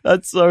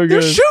 That's so They're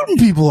good. shooting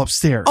people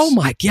upstairs. Oh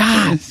my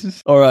God.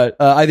 All right.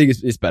 I think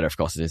it's better. Of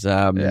course it is.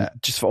 Yeah.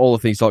 Just for all the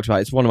things talked about,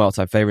 it's one of my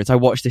all-time favorites. I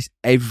watch this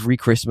every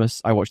Christmas.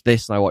 I watch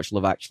this and I watch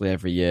Love Actually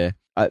every year.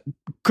 I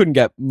couldn't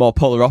get more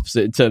polar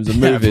opposite in terms of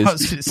Yeah, movies, I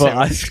was gonna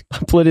say. but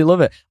I bloody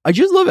love it. I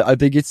just love it. I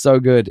think it's so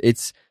good.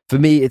 For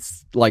me,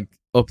 it's like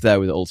up there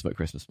with the ultimate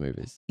Christmas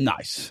movies.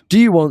 Nice. Do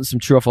you want some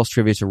true or false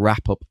trivia to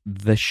wrap up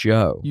the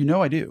show? You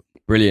know I do.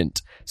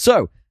 Brilliant.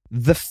 So,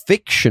 the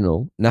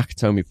fictional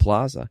Nakatomi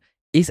Plaza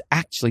is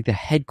actually the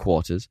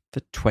headquarters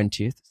for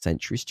 20th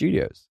Century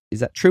Studios.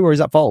 Is that true or is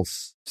that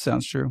false?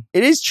 Sounds true.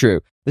 It is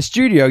true. The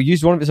studio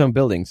used one of its own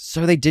buildings,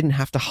 so they didn't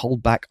have to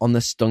hold back on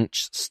the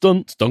stunts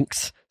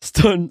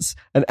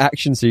and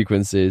action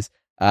sequences,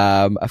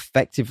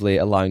 effectively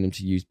allowing them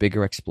to use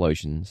bigger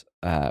explosions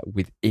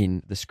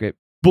within the script.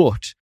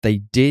 But they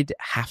did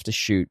have to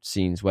shoot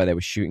scenes where they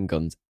were shooting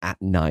guns at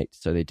night,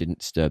 so they didn't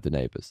disturb the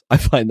neighbors. I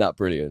find that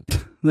brilliant.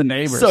 The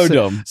neighbors. So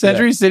dumb.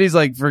 Century City's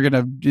like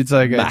it's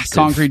like Massive. a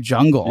concrete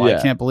jungle. Yeah.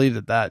 I can't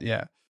believe that.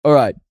 Yeah. All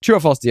right, true or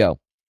false, DL?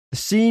 The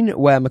scene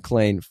where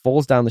McClane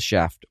falls down the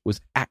shaft was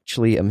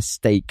actually a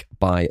mistake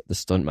by the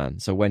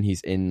stuntman. So when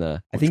he's in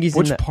the, I think he's in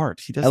which the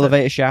part he does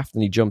elevator shaft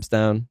and he jumps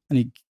down. that,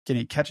 and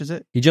he catches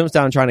it. He jumps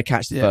down trying to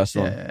catch the Yeah, first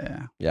yeah, one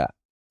Yeah. Yeah.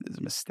 It's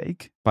a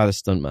mistake. by the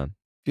stuntman.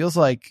 Feels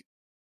like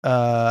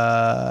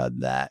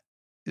that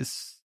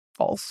is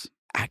false.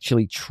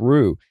 actually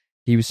true.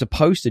 He was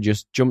supposed to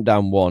just jump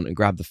down one and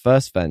grab the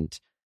first vent,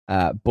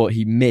 but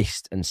he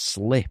missed and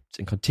slipped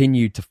and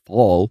continued to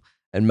fall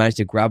and managed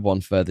to grab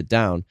one further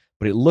down.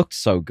 But it looked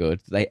so good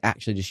that they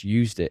actually just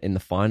used it in the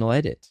final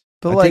edit.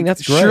 But I think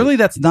that's great. surely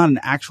that's not an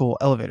actual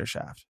elevator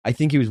shaft. I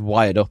think he was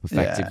wired up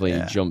effectively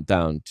Yeah. and jumped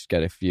down to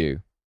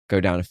get go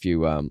down a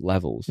few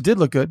levels. It did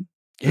look good.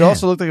 It Yeah.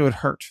 also looked like it would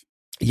hurt.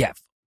 Yeah,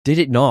 did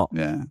it not?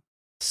 Yeah,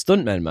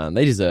 Stuntmen, man,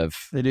 they deserve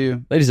they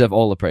do.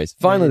 all the praise.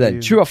 Finally, They then,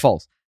 do. true or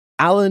false?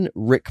 Alan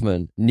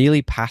Rickman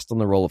nearly passed on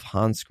the role of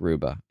Hans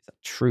Gruber. Is that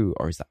true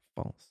or is that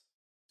false?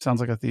 Sounds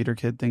like a theater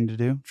kid thing to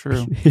do.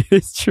 True.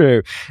 It's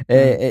true.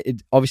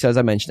 It obviously, as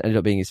I mentioned, ended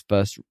up being his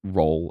first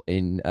role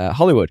in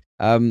Hollywood.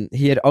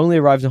 He had only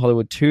arrived in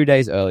Hollywood 2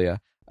 days earlier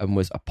and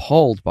was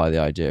appalled by the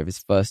idea of his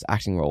first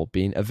acting role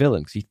being a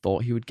villain because he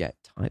thought he would get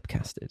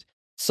typecasted.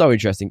 So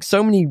interesting.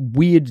 So many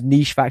weird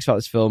niche facts about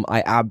this film.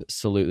 I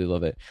absolutely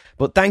love it.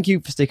 But thank you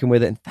for sticking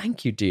with it. And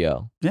thank you,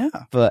 DL, Yeah.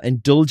 for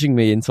indulging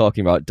me in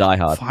talking about Die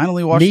Hard.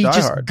 Finally watched Me Die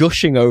just Hard.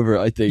 gushing over it,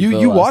 I think. for You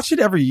the last- watch it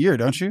every year,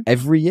 don't you?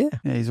 every year.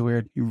 Yeah, he's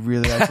weird. He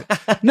really likes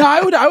it. No, I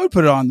would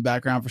put it on in the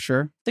background for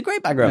sure. It's a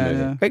great background Yeah,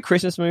 movie. yeah. Great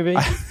Christmas movie.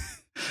 I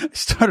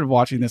started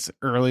watching this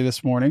early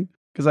this morning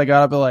because I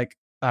got up at like,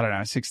 I don't know,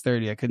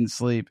 6:30. I couldn't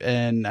sleep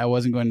and I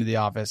wasn't going to the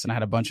office and I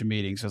had a bunch of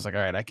meetings. So I was like, all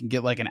right, I can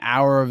get like an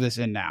hour of this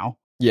in now.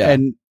 yeah.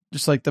 And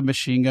just like the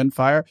machine gun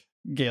fire,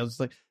 Gail's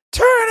like,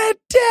 turn it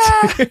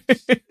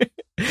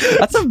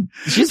down.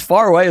 She's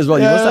far away as well.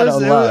 You must have Yeah, it it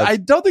on was- loud. I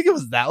don't think it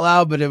was that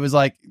loud, but it was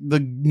like the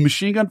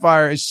machine gun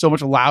fire is so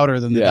much louder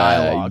than the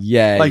dialogue.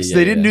 Yeah, Like yeah,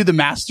 they didn't yeah. do the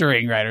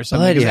mastering right or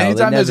something. Bloody 'Cause hell, they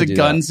anytime there's a never do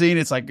gun that. scene,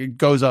 it's like it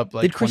goes up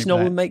like Did Chris 20%.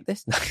 Nolan make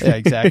this? Yeah,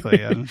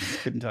 exactly. I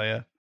couldn't tell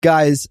you.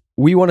 Guys,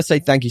 we want to say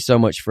thank you so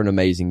much for an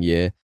amazing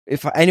year.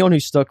 If anyone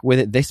who's stuck with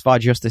it this far,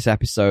 just this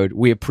episode,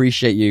 we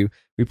appreciate you.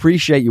 We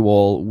appreciate you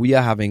all. We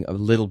are having a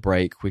little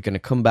break. We're going to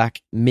come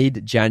back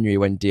mid-January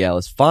when DL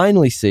has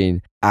finally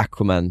seen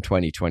Aquaman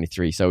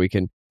 2023, so we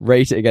can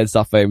rate it against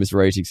our famous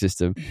rating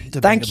system.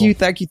 Thank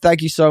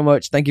you so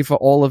much. Thank you for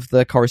all of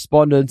the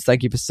correspondence.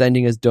 Thank you for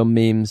sending us dumb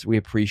memes. We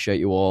appreciate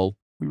you all.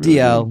 We really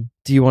DL,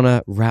 do you want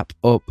to wrap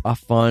up our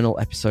final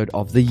episode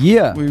of the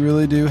year? We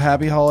really do.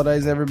 Happy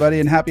holidays, everybody,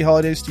 and happy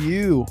holidays to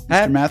you,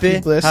 Mr.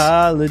 Matthew Bliss,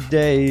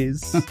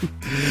 holidays.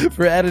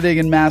 for editing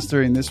and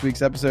mastering this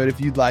week's episode.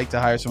 If you'd like to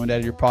hire someone to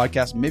edit your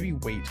podcast, maybe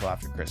wait till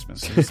after Christmas.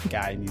 This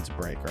guy needs a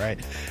break,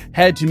 right?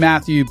 Head to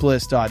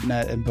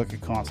MatthewBliss.net and book a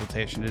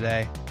consultation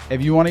today.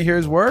 If you want to hear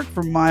his work,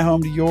 From My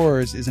Home to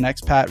Yours is an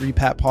expat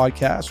repat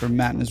podcast where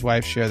Matt and his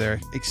wife share their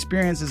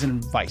experiences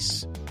and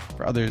advice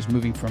for others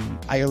moving from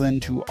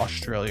Ireland to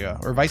Australia,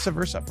 or vice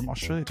versa, from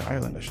Australia to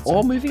Ireland, I should say.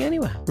 Or moving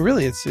anywhere. But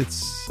really,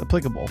 it's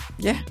applicable.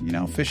 Yeah. You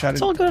know, fish out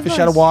It's all good of fish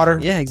advice. out of water.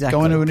 Yeah, exactly.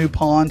 Go into a new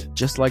pond.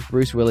 Just like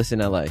Bruce Willis in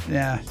LA.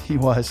 Yeah, he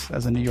was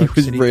as a New York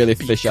was City really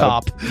beat fish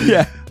cop. out.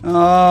 Yeah.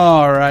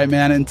 All right,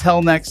 man.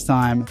 Until next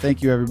time,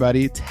 thank you,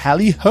 everybody.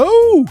 Tally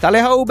ho! Tally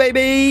ho,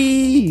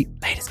 baby!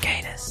 Latest game.